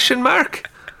 exclamation mark.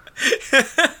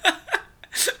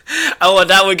 Oh,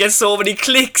 that would get so many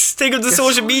clicks. Think of the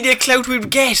social media clout we'd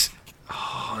get.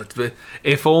 Oh,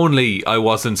 if only I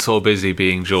wasn't so busy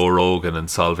being Joe Rogan and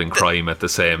solving crime at the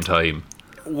same time.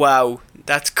 Wow,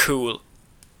 that's cool.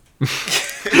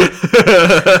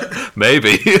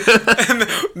 Maybe.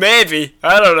 Maybe.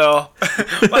 I don't know.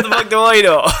 What the fuck do I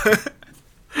know?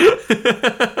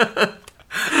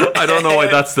 I don't know why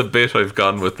that's the bit I've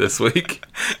gone with this week.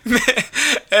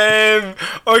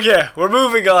 Okay, we're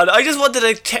moving on. I just wanted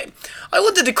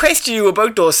to question you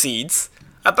about those seeds.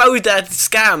 About that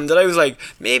scam that I was like,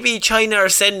 maybe China are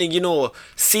sending,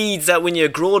 seeds that when you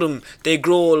grow them, they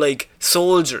grow like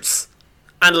soldiers.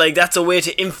 And like that's a way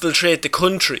to infiltrate the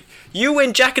country. You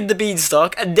went Jack and the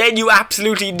Beanstalk and then you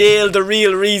absolutely nailed the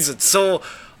real reason. So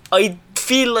I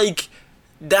feel like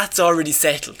that's already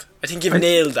settled. I think you've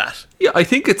nailed that. Yeah, I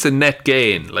think it's a net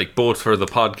gain, like both for the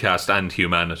podcast and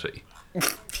humanity.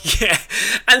 Yeah.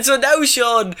 And so now,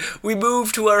 Sean, we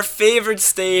move to our favourite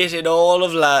state in all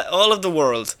of the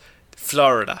world,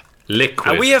 Florida.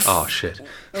 Liquid. And we have, oh shit.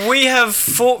 We have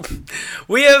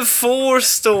four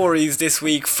stories this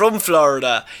week from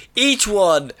Florida. Each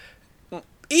one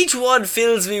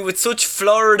fills me with such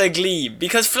Florida glee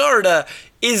because Florida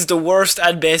is the worst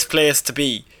and best place to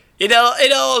be. In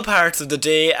all parts of the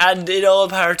day and in all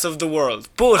parts of the world.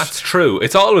 But that's true.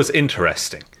 It's always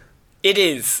interesting. It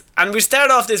is. And we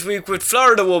start off this week with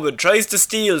Florida woman tries to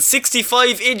steal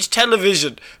 65-inch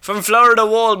television from Florida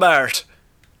Walmart.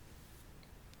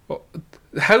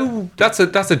 How? That's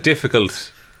a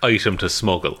difficult item to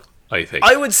smuggle, I think.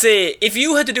 I would say if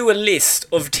you had to do a list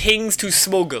of things to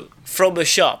smuggle from a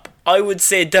shop, I would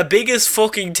say the biggest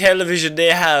fucking television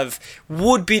they have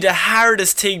would be the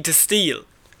hardest thing to steal.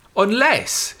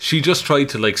 Unless she just tried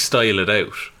to like style it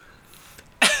out.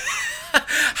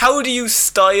 How do you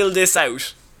style this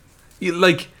out? You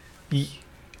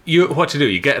what to do?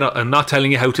 You get. I'm not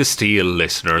telling you how to steal,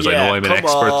 listeners. Yeah, I know I'm an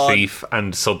expert thief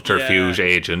and subterfuge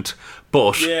agent,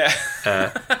 but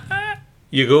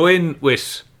you go in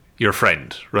with your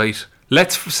friend, right?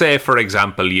 Let's say, for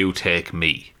example, you take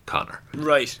me, Connor.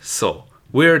 Right. So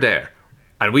we're there,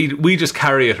 and we just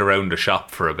carry it around the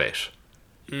shop for a bit.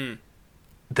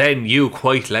 Then you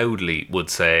quite loudly would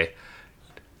say,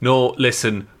 no,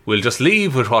 listen, we'll just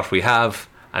leave with what we have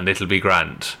and it'll be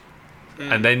grand.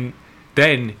 And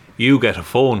then you get a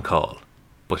phone call,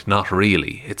 but not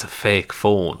really. It's a fake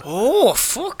phone. Oh,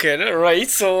 fucking right.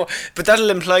 So, but that'll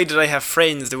imply that I have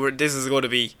friends. This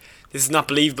is not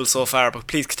believable so far, but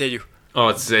please continue. Oh,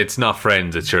 it's not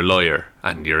friends, it's your lawyer,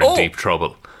 and you're in deep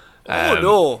trouble.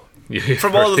 No.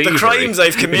 From all of the crimes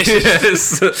I've committed.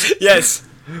 Yes. Yes.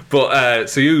 But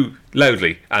so you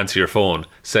loudly answer your phone,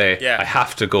 say, I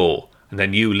have to go, and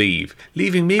then you leave,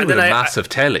 leaving me with a massive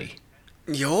telly.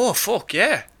 Yo, fuck,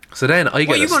 yeah. So then I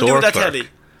get a store clerk.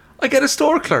 I get a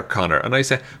store clerk, Connor, and I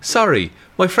say, sorry,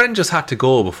 my friend just had to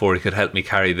go before he could help me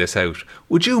carry this out.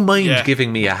 Would you mind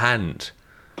giving me a hand?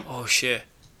 Oh, shit.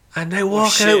 And they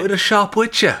walk out of the shop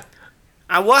with you.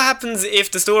 And what happens if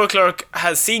the store clerk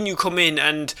has seen you come in,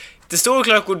 and the store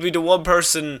clerk would be the one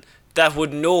person that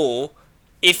would know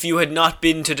if you had not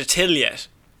been to the till yet?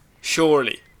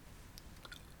 Surely.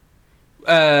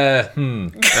 That's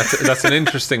an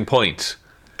interesting point.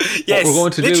 Yes, what we're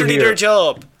going to literally do here, their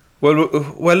job.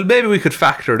 Well, maybe we could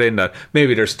factor it in that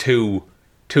maybe there's two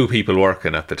people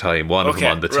working at the time. One of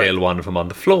them on the till, one of them on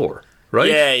the floor, right?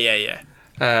 Yeah.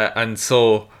 And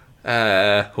so,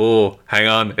 hang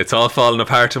on, it's all falling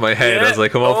apart in my head as I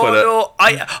come up with it. No,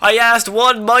 I asked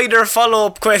one minor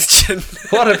follow-up question.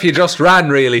 What if you just ran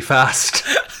really fast?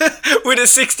 With a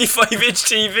 65-inch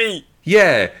TV.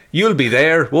 Yeah, you'll be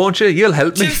there, won't you? You'll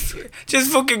help me.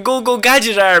 Just fucking go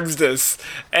gadget arms this.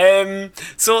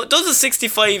 So does a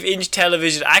 65-inch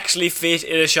television actually fit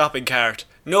in a shopping cart?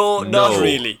 No, not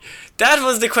really. That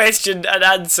was the question and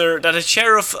answer that a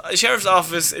sheriff's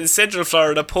office in Central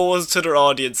Florida posed to their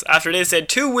audience after they said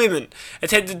 2 women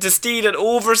attempted to steal an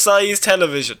oversized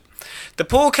television. The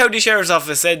Polk County Sheriff's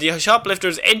Office said the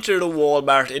shoplifters entered a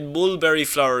Walmart in Mulberry,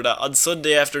 Florida on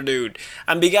Sunday afternoon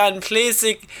and began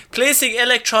placing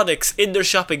electronics in their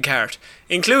shopping cart,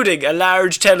 including a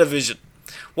large television.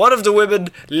 One of the women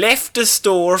left the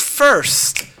store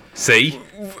first. See?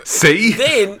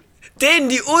 Then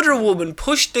the other woman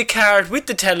pushed the cart with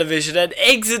the television and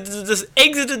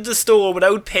exited the store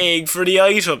without paying for the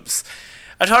items.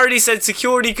 Authorities said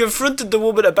security confronted the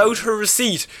woman about her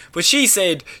receipt, but she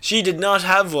said she did not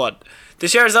have one. The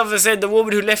sheriff's office said the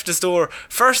woman who left the store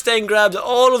first then grabbed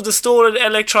all of the stolen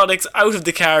electronics out of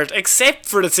the cart except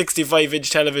for the 65-inch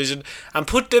television and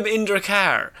put them in their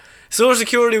car. Store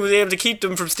security was able to keep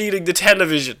them from stealing the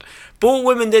television. Both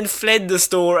women then fled the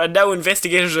store, and now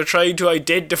investigators are trying to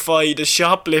identify the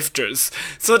shoplifters.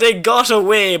 So they got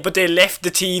away, but they left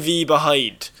the TV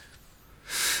behind.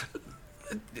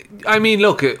 I mean,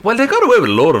 look, well, they got away with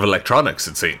a load of electronics,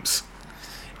 it seems.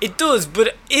 It does,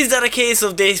 but is that a case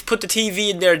of they put the TV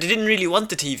in there, they didn't really want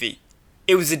the TV?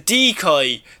 It was a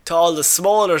decoy to all the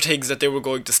smaller things that they were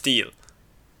going to steal.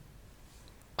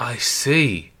 I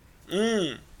see.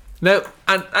 Now,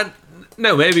 and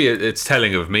now maybe it's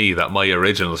telling of me that my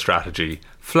original strategy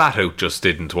flat out just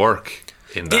didn't work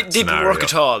in that scenario. Didn't work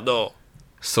at all, no.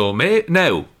 So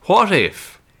now, what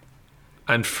if,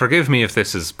 and forgive me if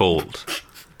this is bold,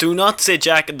 do not say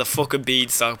Jack and the fucking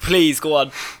Beanstalk. Please, go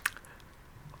on.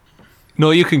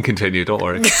 No, you can continue, don't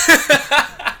worry.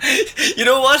 You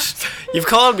know what? You've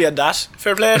called me on that.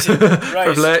 Fair play to you. Right.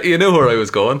 Fair play. You knew where I was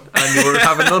going, and you were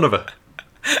having none of it.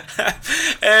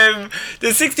 The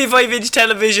 65-inch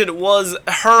television was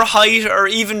her height or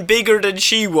even bigger than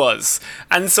she was.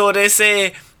 And so they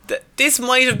say that this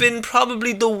might have been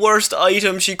probably the worst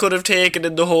item she could have taken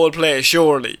in the whole place,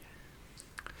 surely.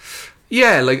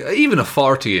 Yeah, like even a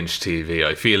 40-inch TV,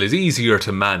 I feel, is easier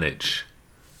to manage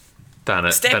than a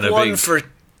big...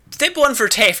 Step one for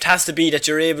theft has to be that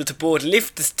you're able to both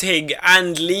lift this thing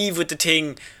and leave with the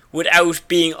thing without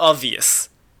being obvious.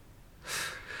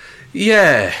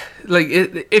 Yeah, like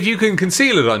if you can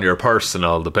conceal it on your person,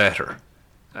 all the better.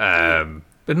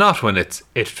 But not when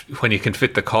when you can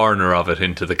fit the corner of it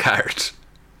into the cart.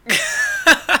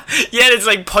 Yeah, it's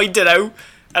like pointed out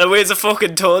and it weighs a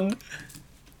fucking ton.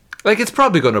 Like, it's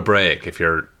probably going to break if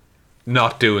you're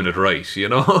not doing it right, you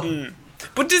know?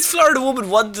 But this Florida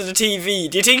woman wanted a TV.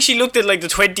 Do you think she looked at like the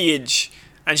 20-inch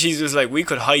and she was like, we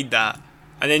could hide that?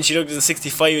 And then she looked at the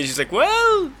 65-inch, she's like,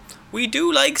 well, we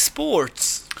do like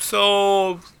sports.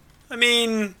 So, I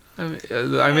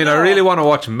really want to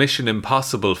watch Mission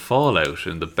Impossible Fallout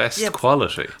in the best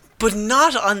quality. But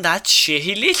not on that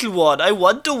shitty little one. I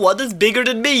want the one that's bigger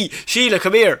than me. Sheila,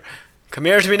 come here. Come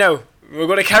here to me now. We're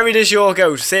going to carry this yoke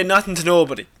out. Say nothing to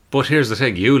nobody. But here's the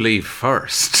thing, you leave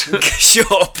first.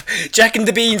 Shut up. Jack and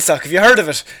the Beanstalk, have you heard of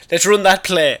it? Let's run that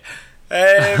play.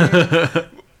 We're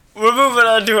moving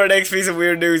on to our next piece of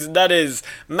weird news, and that is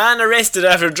man arrested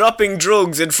after dropping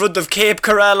drugs in front of Cape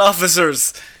Coral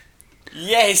officers.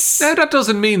 Yes. Now, that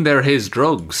doesn't mean they're his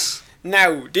drugs.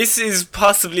 Now, this is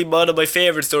possibly one of my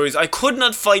favourite stories. I could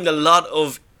not find a lot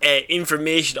of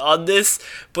information on this,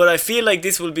 but I feel like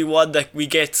this will be one that we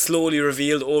get slowly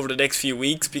revealed over the next few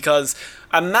weeks, because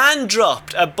a man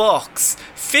dropped a box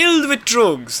filled with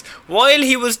drugs while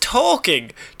he was talking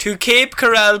to Cape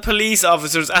Coral police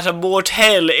officers at a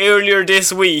motel earlier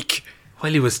this week.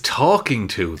 While he was talking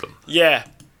to them? Yeah.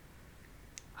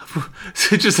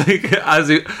 So just like,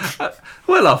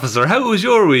 Well, officer, how was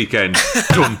your weekend?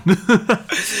 Done.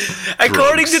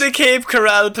 According to the Cape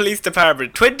Coral Police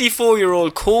Department,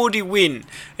 24-year-old Cody Wynn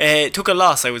took a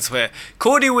loss, I would swear.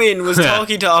 Cody Wynn was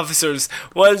talking to officers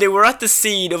while they were at the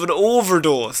scene of an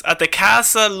overdose at the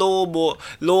Casa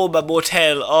Loba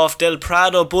Motel off Del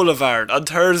Prado Boulevard on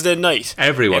Thursday night.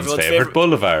 Everyone's favourite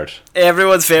boulevard.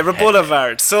 Everyone's favourite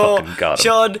boulevard. So, got 'em.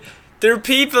 Sean, there are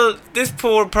people, this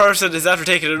poor person is after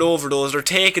taking an overdose, they're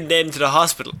taking them to the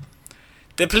hospital.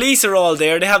 The police are all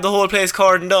there, they have the whole place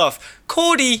cordoned off.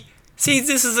 Cody sees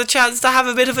this as a chance to have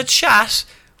a bit of a chat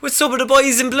with some of the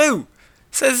boys in blue.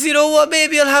 Says, you know what,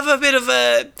 maybe I'll have a bit of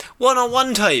a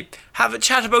one-on-one type, have a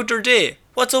chat about their day.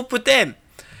 What's up with them?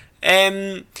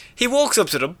 He walks up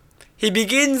to them. He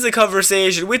begins a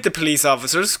conversation with the police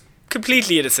officers,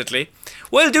 completely innocently.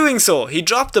 While doing so, he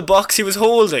dropped the box he was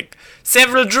holding.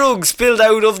 Several drugs spilled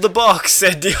out of the box,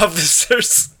 said the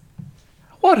officers.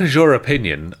 What is your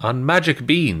opinion on magic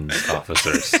beans,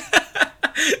 officers?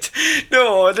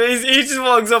 No, he just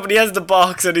walks up and he has the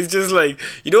box and he's just like,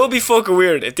 you know, it'd be fucking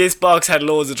weird if this box had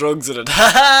loads of drugs in it.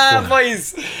 Haha,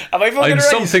 boys, am I fucking I'm right?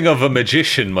 something of a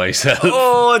magician myself.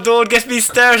 Oh, don't get me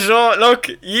started. Oh, look,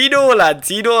 you know,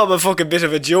 lads, you know I'm a fucking bit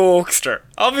of a jokester.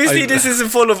 Obviously, this isn't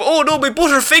full of, oh no, my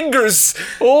butterfingers.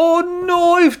 Oh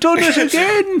no, I've done it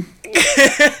again.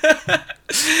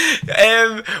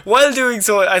 While doing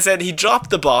so, I said he dropped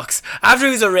the box. After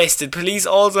he was arrested, police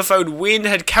also found Wynn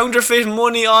had counterfeit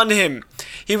money on him.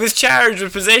 He was charged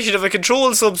with possession of a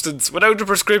controlled substance without a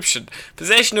prescription,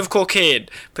 possession of cocaine,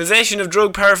 possession of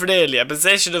drug paraphernalia,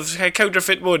 possession of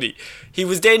counterfeit money. He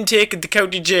was then taken to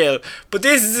county jail. But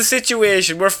this is a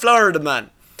situation where Florida man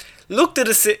looked at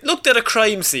a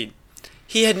crime scene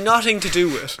he had nothing to do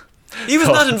with. He was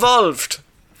not involved.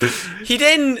 He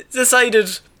then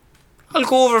decided, I'll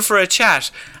go over for a chat,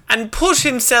 and put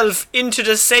himself into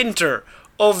the centre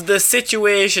of the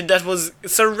situation that was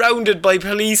surrounded by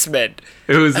policemen.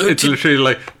 It's literally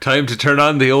like time to turn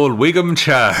on the old Wiggum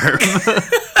charm.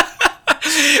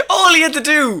 All he had to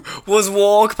do was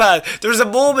walk past. There's a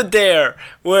moment there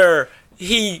where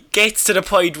he gets to the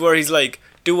point where he's like,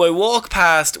 do I walk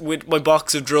past with my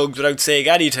box of drugs without saying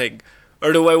anything?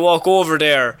 Or do I walk over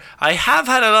there? I have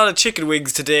had a lot of chicken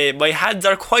wings today. My hands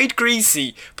are quite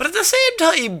greasy. But at the same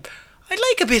time, I'd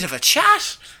like a bit of a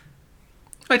chat.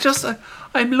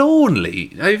 I'm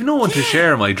lonely. I have no one to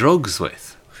share my drugs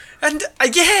with. And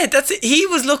yeah, that's it. He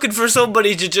was looking for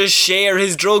somebody to just share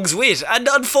his drugs with. And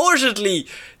unfortunately,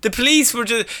 the police were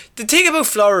just... The thing about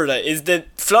Florida is that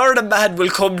Florida man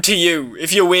will come to you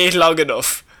if you wait long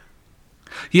enough.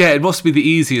 Yeah, it must be the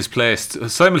easiest place,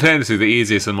 simultaneously the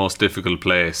easiest and most difficult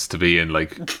place to be in,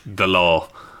 like, the law.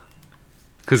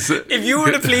 Because if you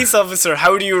were the police officer,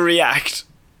 how do you react?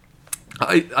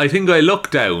 I think I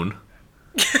look down,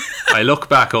 I look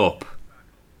back up,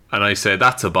 and I say,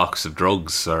 that's a box of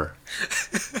drugs, sir.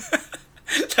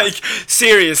 Like,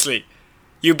 seriously,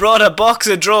 you brought a box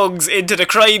of drugs into the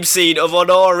crime scene of an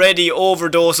already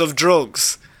overdose of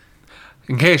drugs.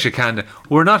 In case you can't,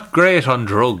 we're not great on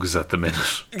drugs at the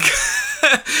minute.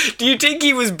 Do you think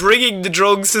he was bringing the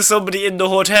drugs to somebody in the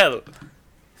hotel?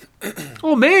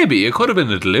 Oh, maybe. It could have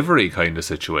been a delivery kind of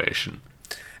situation.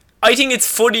 I think it's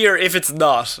funnier if it's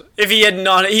not. If he had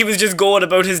not, he was just going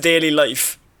about his daily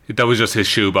life. That was just his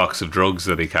shoebox of drugs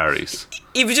that he carries.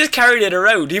 He was just carrying it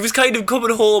around. He was kind of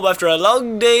coming home after a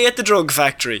long day at the drug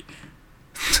factory.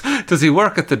 Does he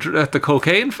work at the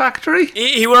cocaine factory?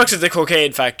 He works at the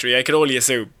cocaine factory, I can only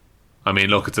assume. I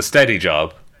mean, look, it's a steady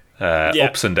job.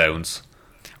 Ups and downs.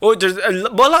 Oh, there's a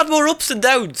lot more ups and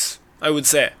downs, I would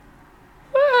say.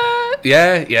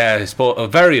 Yeah, I suppose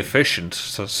very efficient,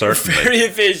 so certainly. Very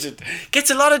efficient.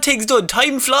 Gets a lot of things done.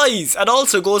 Time flies and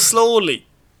also goes slowly.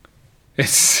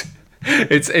 It's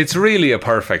really a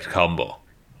perfect combo.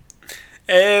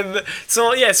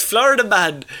 So yes, Florida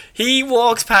man, he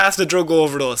walks past a drug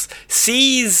overdose,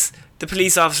 sees the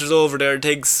police officers over there and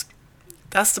thinks,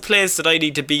 that's the place that I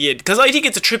need to be in. Because I think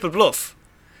it's a triple bluff.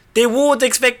 They won't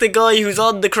expect the guy who's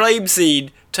on the crime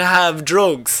scene to have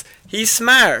drugs. He's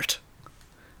smart.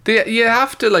 You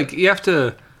have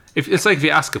to, if it's like if you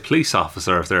ask a police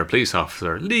officer if they're a police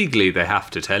officer, legally they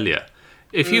have to tell you.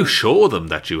 If you show them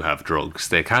that you have drugs,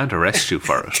 they can't arrest you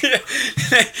for it.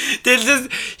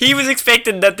 He was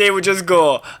expecting that they would just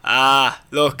go,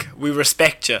 look, we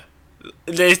respect you.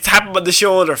 They tap him on the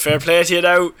shoulder, fair play to you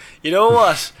now. You know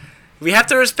what? We have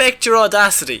to respect your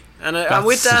audacity. And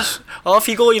with that, off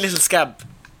you go, you little scamp.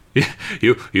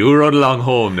 You run along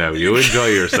home now. You enjoy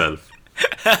yourself.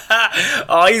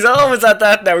 Oh, he's always at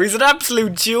that now. He's an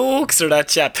absolute jokester, that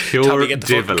chap. Pure Tommy, get the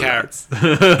devil. fucking car.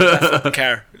 Get that fucking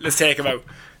car. Let's take him out.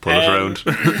 Pull it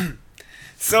around.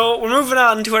 So we're moving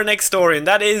on to our next story, and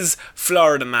that is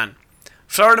Florida Man.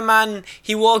 Florida Man,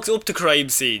 he walks up to crime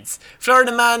scenes.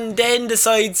 Florida Man then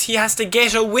decides he has to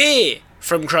get away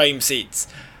from crime scenes.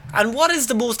 And what is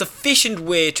the most efficient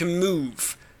way to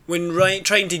move when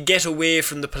trying to get away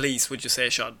from the police, would you say,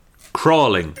 Sean?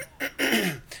 Crawling.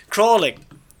 Crawling.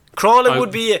 Crawling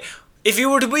would be, if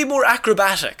you were to be more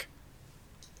acrobatic.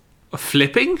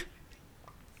 Flipping?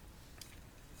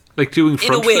 Like doing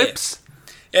front flips?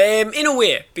 In a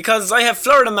way, because I have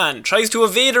Florida Man tries to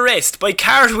evade arrest by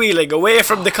cartwheeling away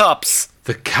from the cops.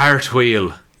 The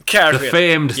cartwheel. The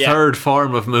famed third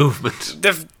form of movement.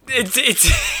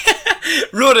 It's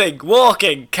running,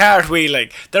 walking,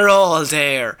 cartwheeling. They're all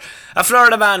there. A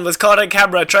Florida man was caught on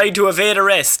camera trying to evade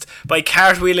arrest by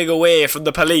cartwheeling away from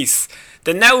the police.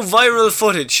 The now viral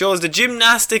footage shows the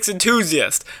gymnastics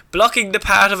enthusiast blocking the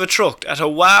path of a truck at a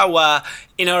Wawa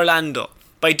in Orlando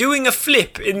by doing a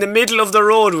flip in the middle of the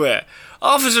roadway.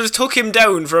 Officers took him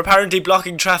down for apparently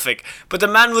blocking traffic, but the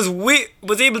man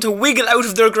was able to wiggle out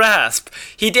of their grasp.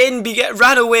 He then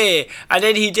ran away, and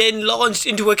then he launched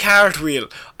into a cartwheel.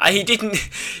 He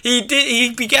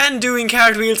began doing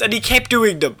cartwheels, and he kept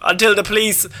doing them until the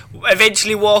police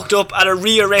eventually walked up and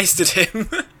rearrested him.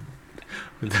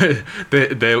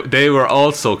 They were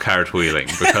also cartwheeling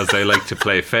because they like to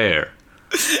play fair.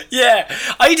 Yeah,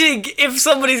 I think if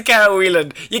somebody's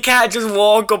cartwheeling, you can't just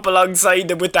walk up alongside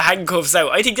them with the handcuffs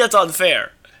out. I think that's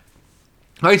unfair.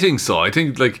 I think so. I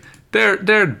think like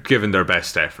they're giving their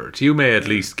best effort. You may at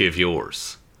least give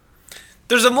yours.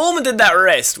 There's a moment in that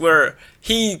arrest where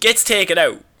he gets taken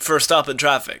out for stopping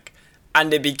traffic,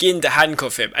 and they begin to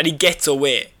handcuff him, and he gets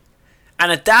away.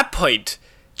 And at that point,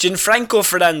 Gianfranco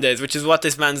Fernandez, which is what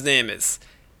this man's name is,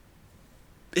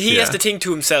 he has to think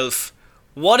to himself,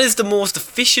 what is the most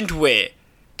efficient way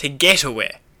to get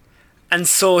away? And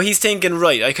so he's thinking,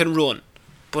 right, I can run,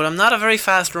 but I'm not a very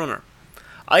fast runner.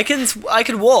 I can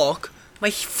walk,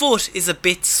 my foot is a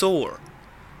bit sore.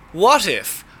 What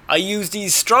if I use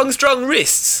these strong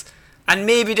wrists and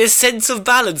maybe this sense of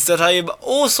balance that I am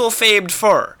oh so famed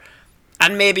for,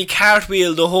 and maybe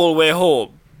cartwheel the whole way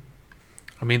home?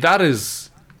 I mean,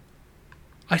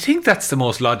 I think that's the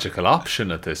most logical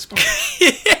option at this point.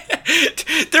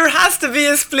 There has to be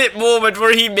a split moment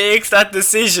where he makes that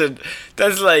decision.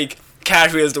 That's like,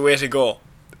 cartwheel's the way to go.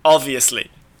 Obviously.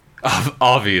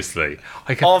 Obviously.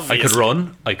 I could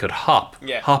run. I could hop.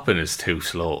 Yeah. Hopping is too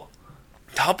slow.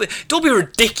 Hopping? Don't be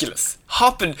ridiculous.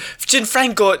 Hopping.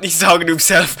 Gianfranco, he's talking to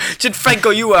himself.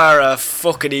 Gianfranco, you are a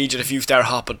fucking idiot if you start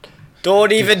hopping.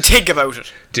 Don't even think about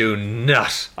it. Do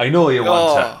not. I know you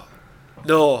want to.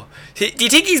 No. Do you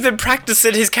think he's been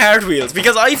practicing his cartwheels?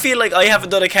 Because I feel like I haven't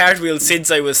done a cartwheel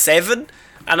since I was 7,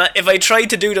 and if I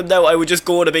tried to do them now, I would just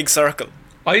go in a big circle.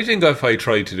 I think if I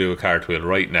tried to do a cartwheel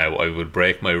right now, I would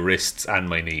break my wrists and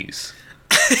my knees.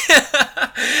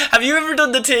 Have you ever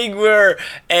done the thing where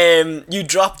you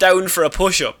drop down for a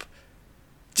push-up?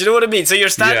 Do you know what I mean? So you're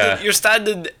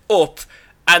standing up,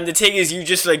 and the thing is you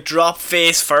just like drop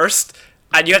face first,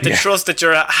 and you have to trust that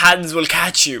your hands will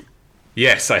catch you.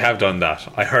 Yes, I have done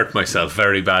that. I hurt myself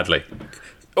very badly.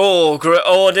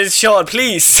 Oh, this Sean,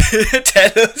 please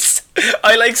tell us.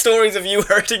 I like stories of you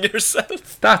hurting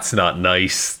yourself. That's not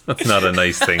nice. That's not a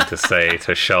nice thing to say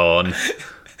to Sean.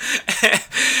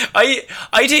 I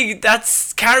think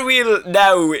that's cartwheel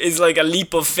now is like a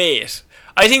leap of faith.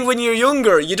 I think when you're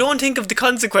younger, you don't think of the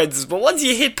consequences, but once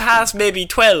you hit past maybe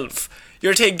 12,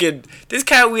 you're thinking, this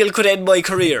cartwheel could end my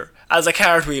career as a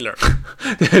cartwheeler.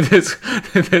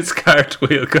 this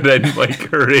cartwheel could end my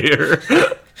career.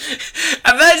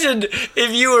 Imagine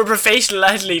if you were a professional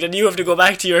athlete and you have to go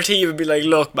back to your team and be like,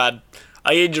 look man,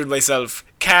 I injured myself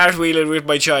cartwheeling with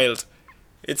my child.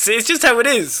 It's just how it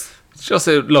is. It's just,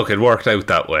 look, it worked out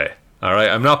that way. Alright,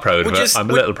 I'm not proud of it. I'm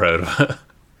a little proud of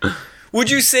it. Would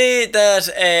you say that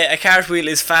a cartwheel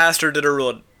is faster than a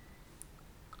run?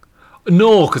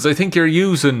 No, because I think you're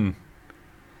using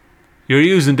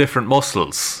different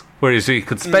muscles. Whereas you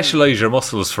could specialise your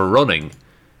muscles for running.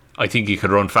 I think you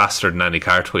could run faster than any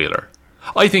cartwheeler.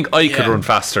 I think I could run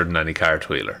faster than any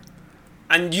cartwheeler.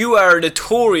 And you are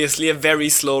notoriously a very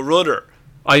slow runner.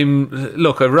 I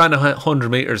ran 100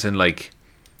 metres in like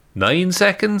 9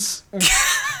 seconds.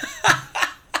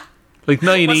 Like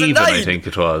 9 even, 9? I think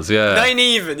it was, yeah. 9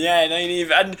 even.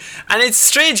 And it's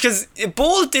strange because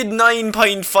Bolt did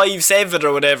 9.57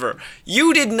 or whatever.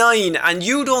 You did 9 and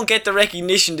you don't get the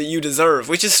recognition that you deserve,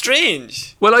 which is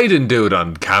strange. Well, I didn't do it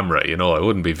on camera, I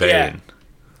wouldn't be vain. Yeah.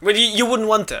 Well, you wouldn't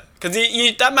want to, because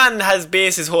that man has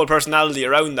based his whole personality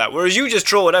around that, whereas you just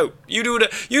throw it out. You do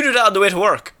that on the way to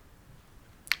work.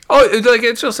 Oh, like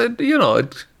it's just,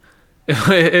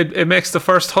 It makes the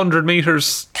first 100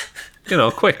 meters,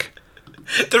 quick.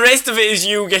 The rest of it is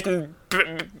you getting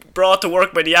brought to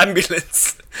work by the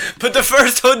ambulance. But the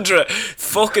first 100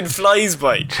 fucking flies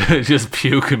by. Just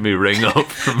puking me ring up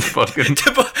from fucking...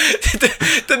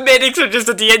 the medics are just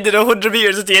at the end of the 100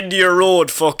 metres at the end of your road.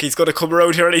 Fuck, he's going to come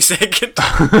around here any second.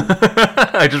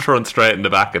 I just run straight in the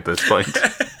back at this point.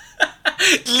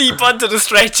 Leap onto the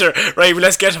stretcher. Right, well,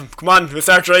 let's get him. Come on, we'll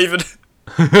start driving.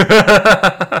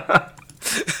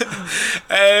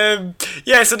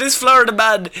 So this Florida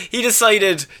man, he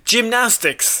decided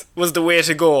gymnastics was the way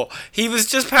to go. He was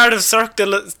just part of Cirque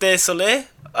du Soleil.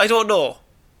 I don't know.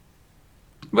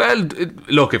 Well,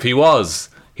 look, if he was,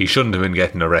 he shouldn't have been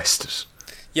getting arrested.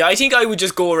 Yeah, I think I would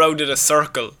just go around in a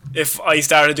circle if I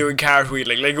started doing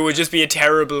cartwheeling. Like, it would just be a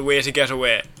terrible way to get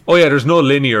away. Oh yeah, there's no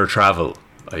linear travel,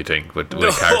 I think, with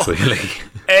cartwheeling.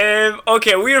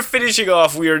 Okay, we are finishing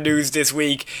off weird news this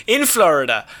week in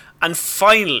Florida. And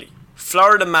finally,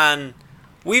 Florida man,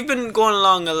 we've been going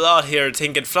along a lot here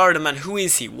thinking, Florida man, who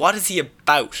is he? What is he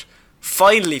about?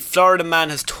 Finally, Florida man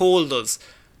has told us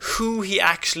who he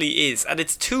actually is. And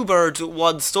it's two birds with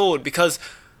one stone, because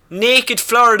naked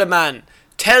Florida man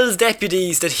tells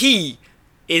deputies that he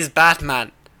is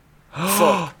Batman.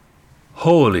 Fuck.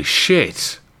 Holy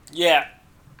shit. Yeah.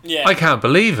 I can't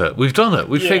believe it. We've done it.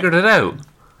 We've figured it out.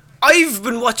 I've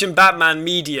been watching Batman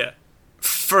media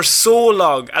for so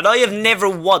long, and I have never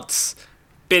once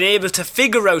been able to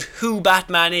figure out who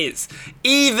Batman is.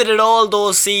 Even in all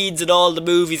those scenes in all the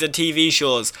movies and TV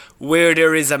shows where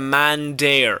there is a man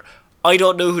there, I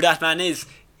don't know who that man is.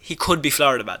 He could be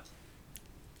Florida Man.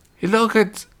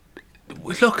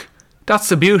 Look, that's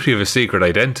the beauty of a secret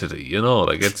identity,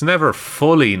 like, it's never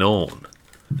fully known.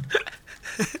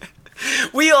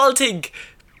 We all think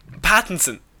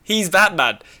Pattinson, he's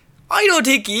Batman. I don't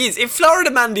think he is. If Florida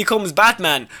Man becomes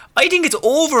Batman, I think it's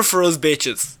over for us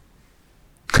bitches.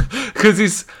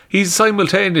 Because he's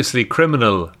simultaneously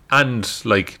criminal and,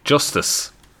 like,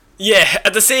 justice. Yeah,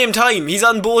 at the same time, he's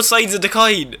on both sides of the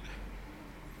coin.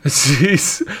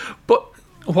 But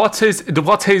what's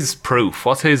his proof?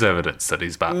 What's his evidence that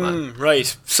he's Batman?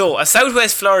 Right. So, a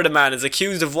Southwest Florida man is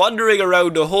accused of wandering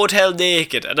around a hotel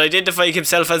naked and identifying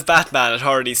himself as Batman,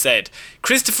 authorities said.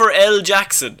 Christopher L.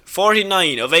 Jackson,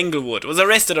 49, of Englewood, was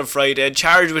arrested on Friday and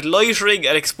charged with loitering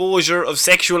and exposure of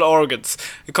sexual organs,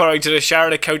 according to the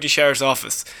Charlotte County Sheriff's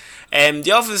Office.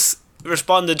 The office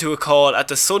responded to a call at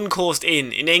the Suncoast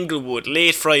Inn in Englewood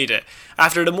late Friday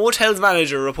after the motel's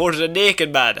manager reported a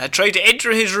naked man had tried to enter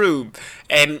his room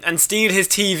and steal his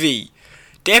TV.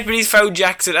 Deputies found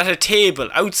Jackson at a table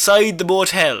outside the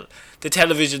motel, the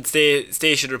television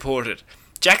station reported.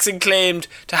 Jackson claimed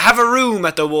to have a room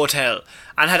at the motel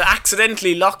and had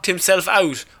accidentally locked himself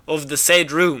out of the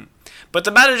said room. But the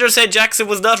manager said Jackson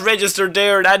was not registered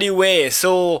there in any way,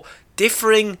 so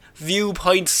differing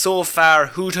viewpoints so far,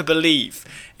 who to believe.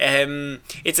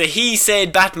 It's a he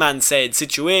said, Batman said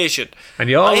situation. And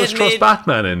you always trust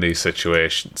Batman in these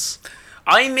situations.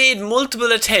 I made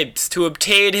multiple attempts to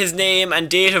obtain his name and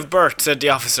date of birth, said the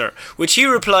officer, which he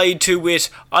replied to with,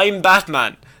 "I'm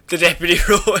Batman," the deputy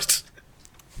wrote.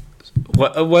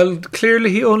 Well,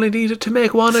 clearly he only needed to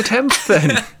make one attempt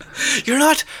then. You're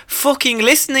not fucking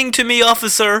listening to me,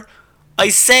 officer. I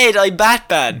said I'm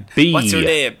Batman. What's your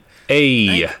name?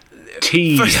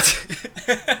 A-T.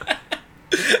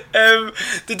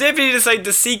 The deputy decided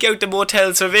to seek out the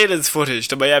motel surveillance footage,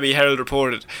 the Miami Herald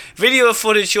reported. Video of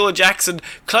footage showed Jackson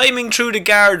climbing through the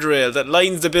guardrail that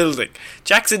lines the building.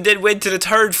 Jackson then went to the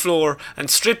third floor and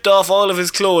stripped off all of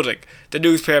his clothing, the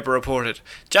newspaper reported.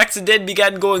 Jackson then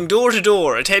began going door to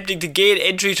door, attempting to gain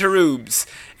entry to rooms.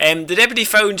 The deputy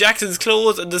found Jackson's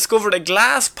clothes and discovered a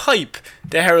glass pipe,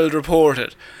 the Herald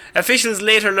reported. Officials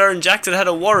later learned Jackson had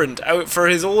a warrant out for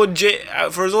his own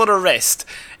arrest.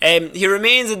 He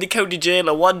remains in the county jail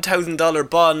a $1,000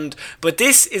 bond, but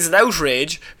this is an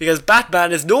outrage because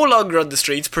Batman is no longer on the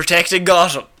streets protecting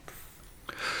Gotham.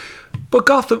 But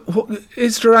Gotham,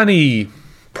 is there any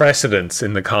precedence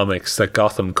in the comics that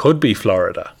Gotham could be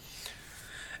Florida?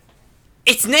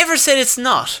 It's never said it's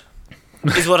not,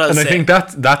 is what I'll and say. I think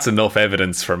that's enough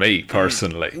evidence for me,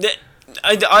 personally.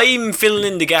 I'm filling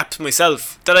in the gaps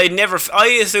myself.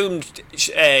 I assumed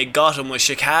Gotham was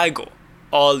Chicago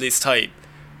all this time.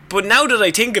 But now that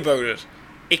I think about it,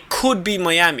 it could be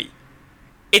Miami.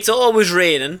 It's always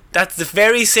raining. That's the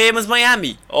very same as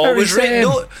Miami. Always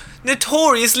raining.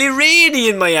 Notoriously rainy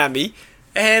in Miami.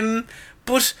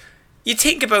 But you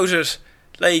think about it,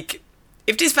 like,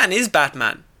 if this man is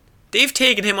Batman, they've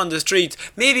taken him on the streets.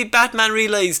 Maybe Batman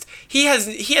realised he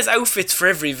has outfits for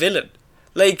every villain.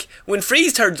 Like, when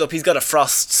Freeze turns up, he's got a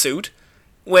frost suit.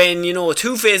 When,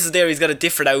 Two-Face is there, he's got a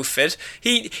different outfit.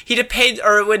 He depends,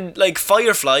 or when, like,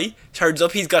 Firefly turns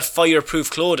up, he's got fireproof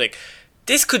clothing.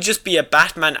 This could just be a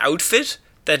Batman outfit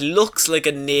that looks like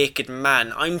a naked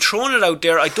man. I'm throwing it out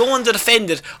there. I don't want to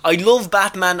defend it. I love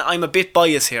Batman. I'm a bit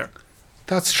biased here.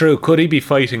 That's true. Could he be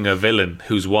fighting a villain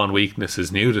whose one weakness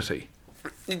is nudity?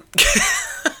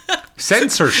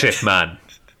 Censorship, man.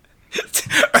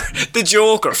 The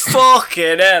Joker.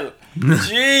 Fucking hell.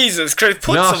 Jesus Christ.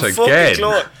 Put Not some again. fucking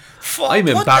clothes. I'm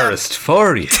embarrassed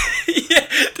for you. Yeah,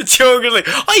 the Joker's like,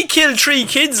 I killed 3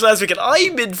 kids last weekend.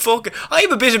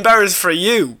 I'm a bit embarrassed for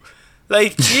you.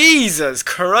 Like, Jesus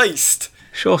Christ.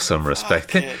 Show some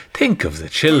respect. Okay. Think of the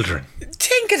children.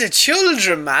 Think of the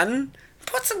children, man.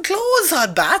 Put some clothes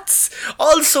on, Bats.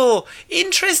 Also,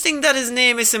 interesting that his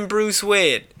name isn't Bruce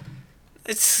Wayne.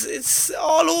 It's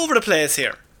all over the place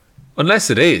here. Unless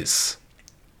it is.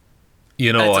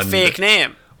 It's a fake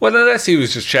name. Well, unless he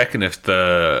was just checking if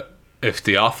the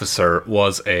officer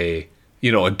was a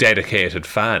dedicated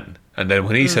fan. And then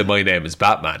when he said my name is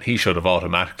Batman, he should have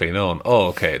automatically known, oh,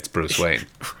 okay, it's Bruce Wayne.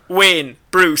 Wayne,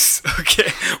 Bruce.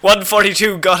 Okay.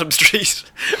 142 Gotham Street.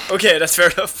 Okay, that's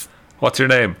fair enough. What's your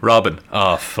name? Robin.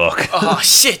 Oh, fuck. Oh,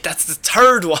 shit, that's the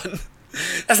third one.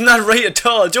 That's not right at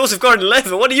all. Joseph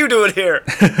Gordon-Levitt, what are you doing here?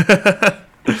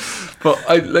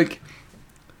 But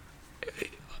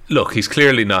look, he's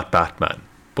clearly not Batman.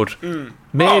 But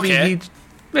maybe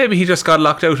he just got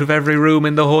locked out of every room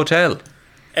in the hotel.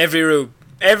 Every room,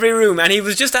 and he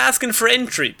was just asking for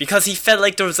entry because he felt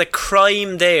like there was a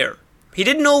crime there. He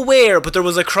didn't know where, but there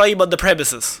was a crime on the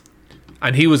premises.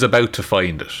 And he was about to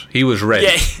find it. He was ready.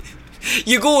 Yeah.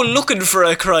 You go looking for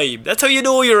a crime. That's how you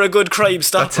know you're a good crime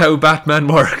stopper. That's how Batman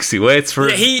works. He waits for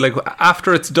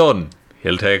after it's done,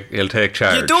 he'll take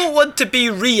charge. You don't want to be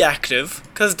reactive,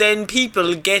 because then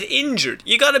people get injured.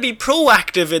 You gotta be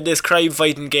proactive in this crime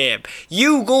fighting game.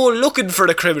 You go looking for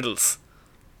the criminals.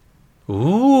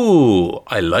 Ooh,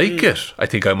 I like it. I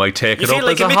think I might take it up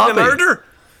as a hobby. You feel like committing a murder?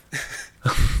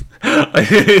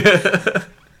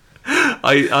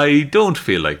 I don't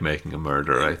feel like making a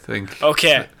murder, I think.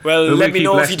 Okay, well, let me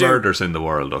know if you do. Murders in the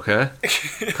world, okay?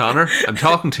 Connor, I'm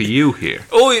talking to you here.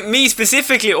 Oh, me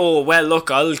specifically? Oh, well, look,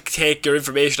 I'll take your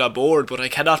information on board, but I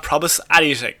cannot promise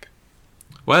anything.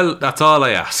 Well, that's all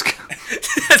I ask.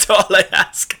 That's all I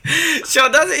ask. So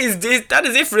that is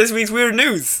it for this week's Weird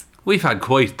News. We've had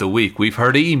quite the week. We've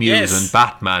heard emus and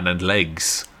Batman and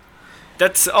legs.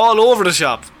 That's all over the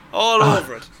shop. All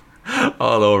over it.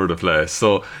 All over the place.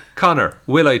 So, Connor,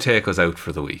 will I take us out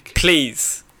for the week?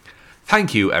 Please.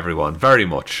 Thank you, everyone, very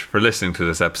much for listening to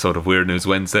this episode of Weird News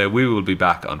Wednesday. We will be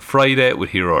back on Friday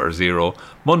with Hero or Zero,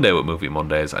 Monday with Movie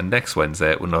Mondays, and next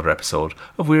Wednesday with another episode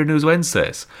of Weird News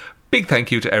Wednesdays. Big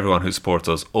thank you to everyone who supports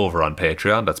us over on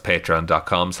Patreon. That's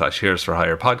patreon.com/Heroes for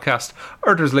Hire podcast,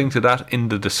 or there's a link to that in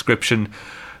the description.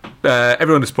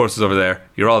 Everyone who supports us over there,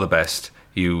 you're all the best.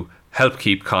 You help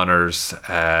keep Connor's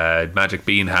magic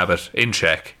bean habit in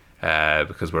check,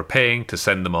 because we're paying to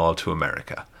send them all to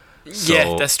America. So,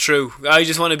 yeah, that's true. I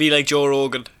just want to be like Joe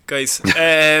Rogan, guys.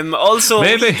 Also,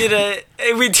 maybe.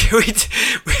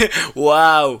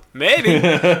 Wow, maybe.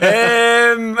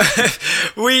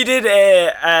 We did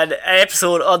an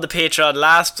episode on the Patreon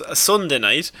last Sunday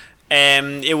night.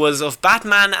 It was of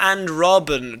Batman and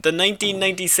Robin, the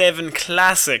 1997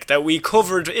 classic that we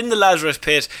covered in the Lazarus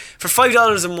Pit. For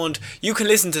 $5 a month, you can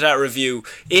listen to that review.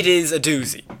 It is a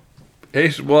doozy.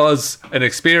 It was an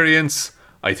experience.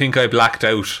 I think I blacked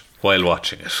out while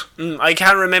watching it. I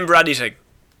can't remember anything.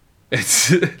 It's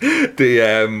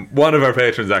the one of our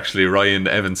patrons, actually, Ryan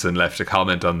Evanson, left a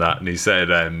comment on that, and he said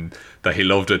that he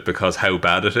loved it because how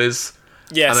bad it is.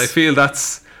 Yes. And I feel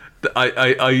that's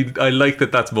I like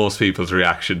that that's most people's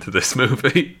reaction to this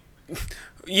movie.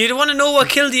 You don't want to know what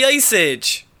killed the Ice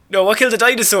Age. No, what killed the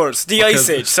dinosaurs? The Ice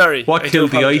Age, sorry. What killed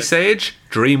the Ice Age?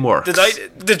 DreamWorks.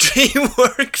 The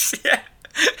DreamWorks, yeah.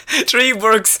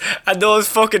 DreamWorks and those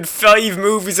fucking 5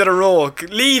 movies in a row.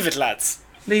 Leave it, lads.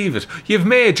 Leave it. You've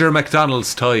made your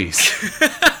McDonald's toys.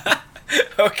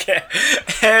 Okay.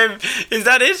 Is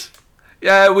that it?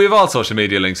 Yeah, we have all social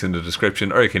media links in the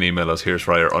description, or you can email us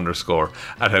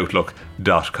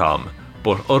here'sfryer_@outlook.com.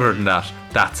 But other than that,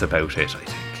 that's about it, I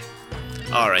think.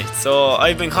 Alright, so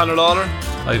I've been Conor Lawler.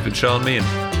 I've been Sean Meehan.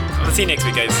 I'll see you next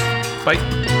week, guys. Bye.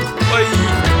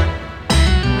 Bye.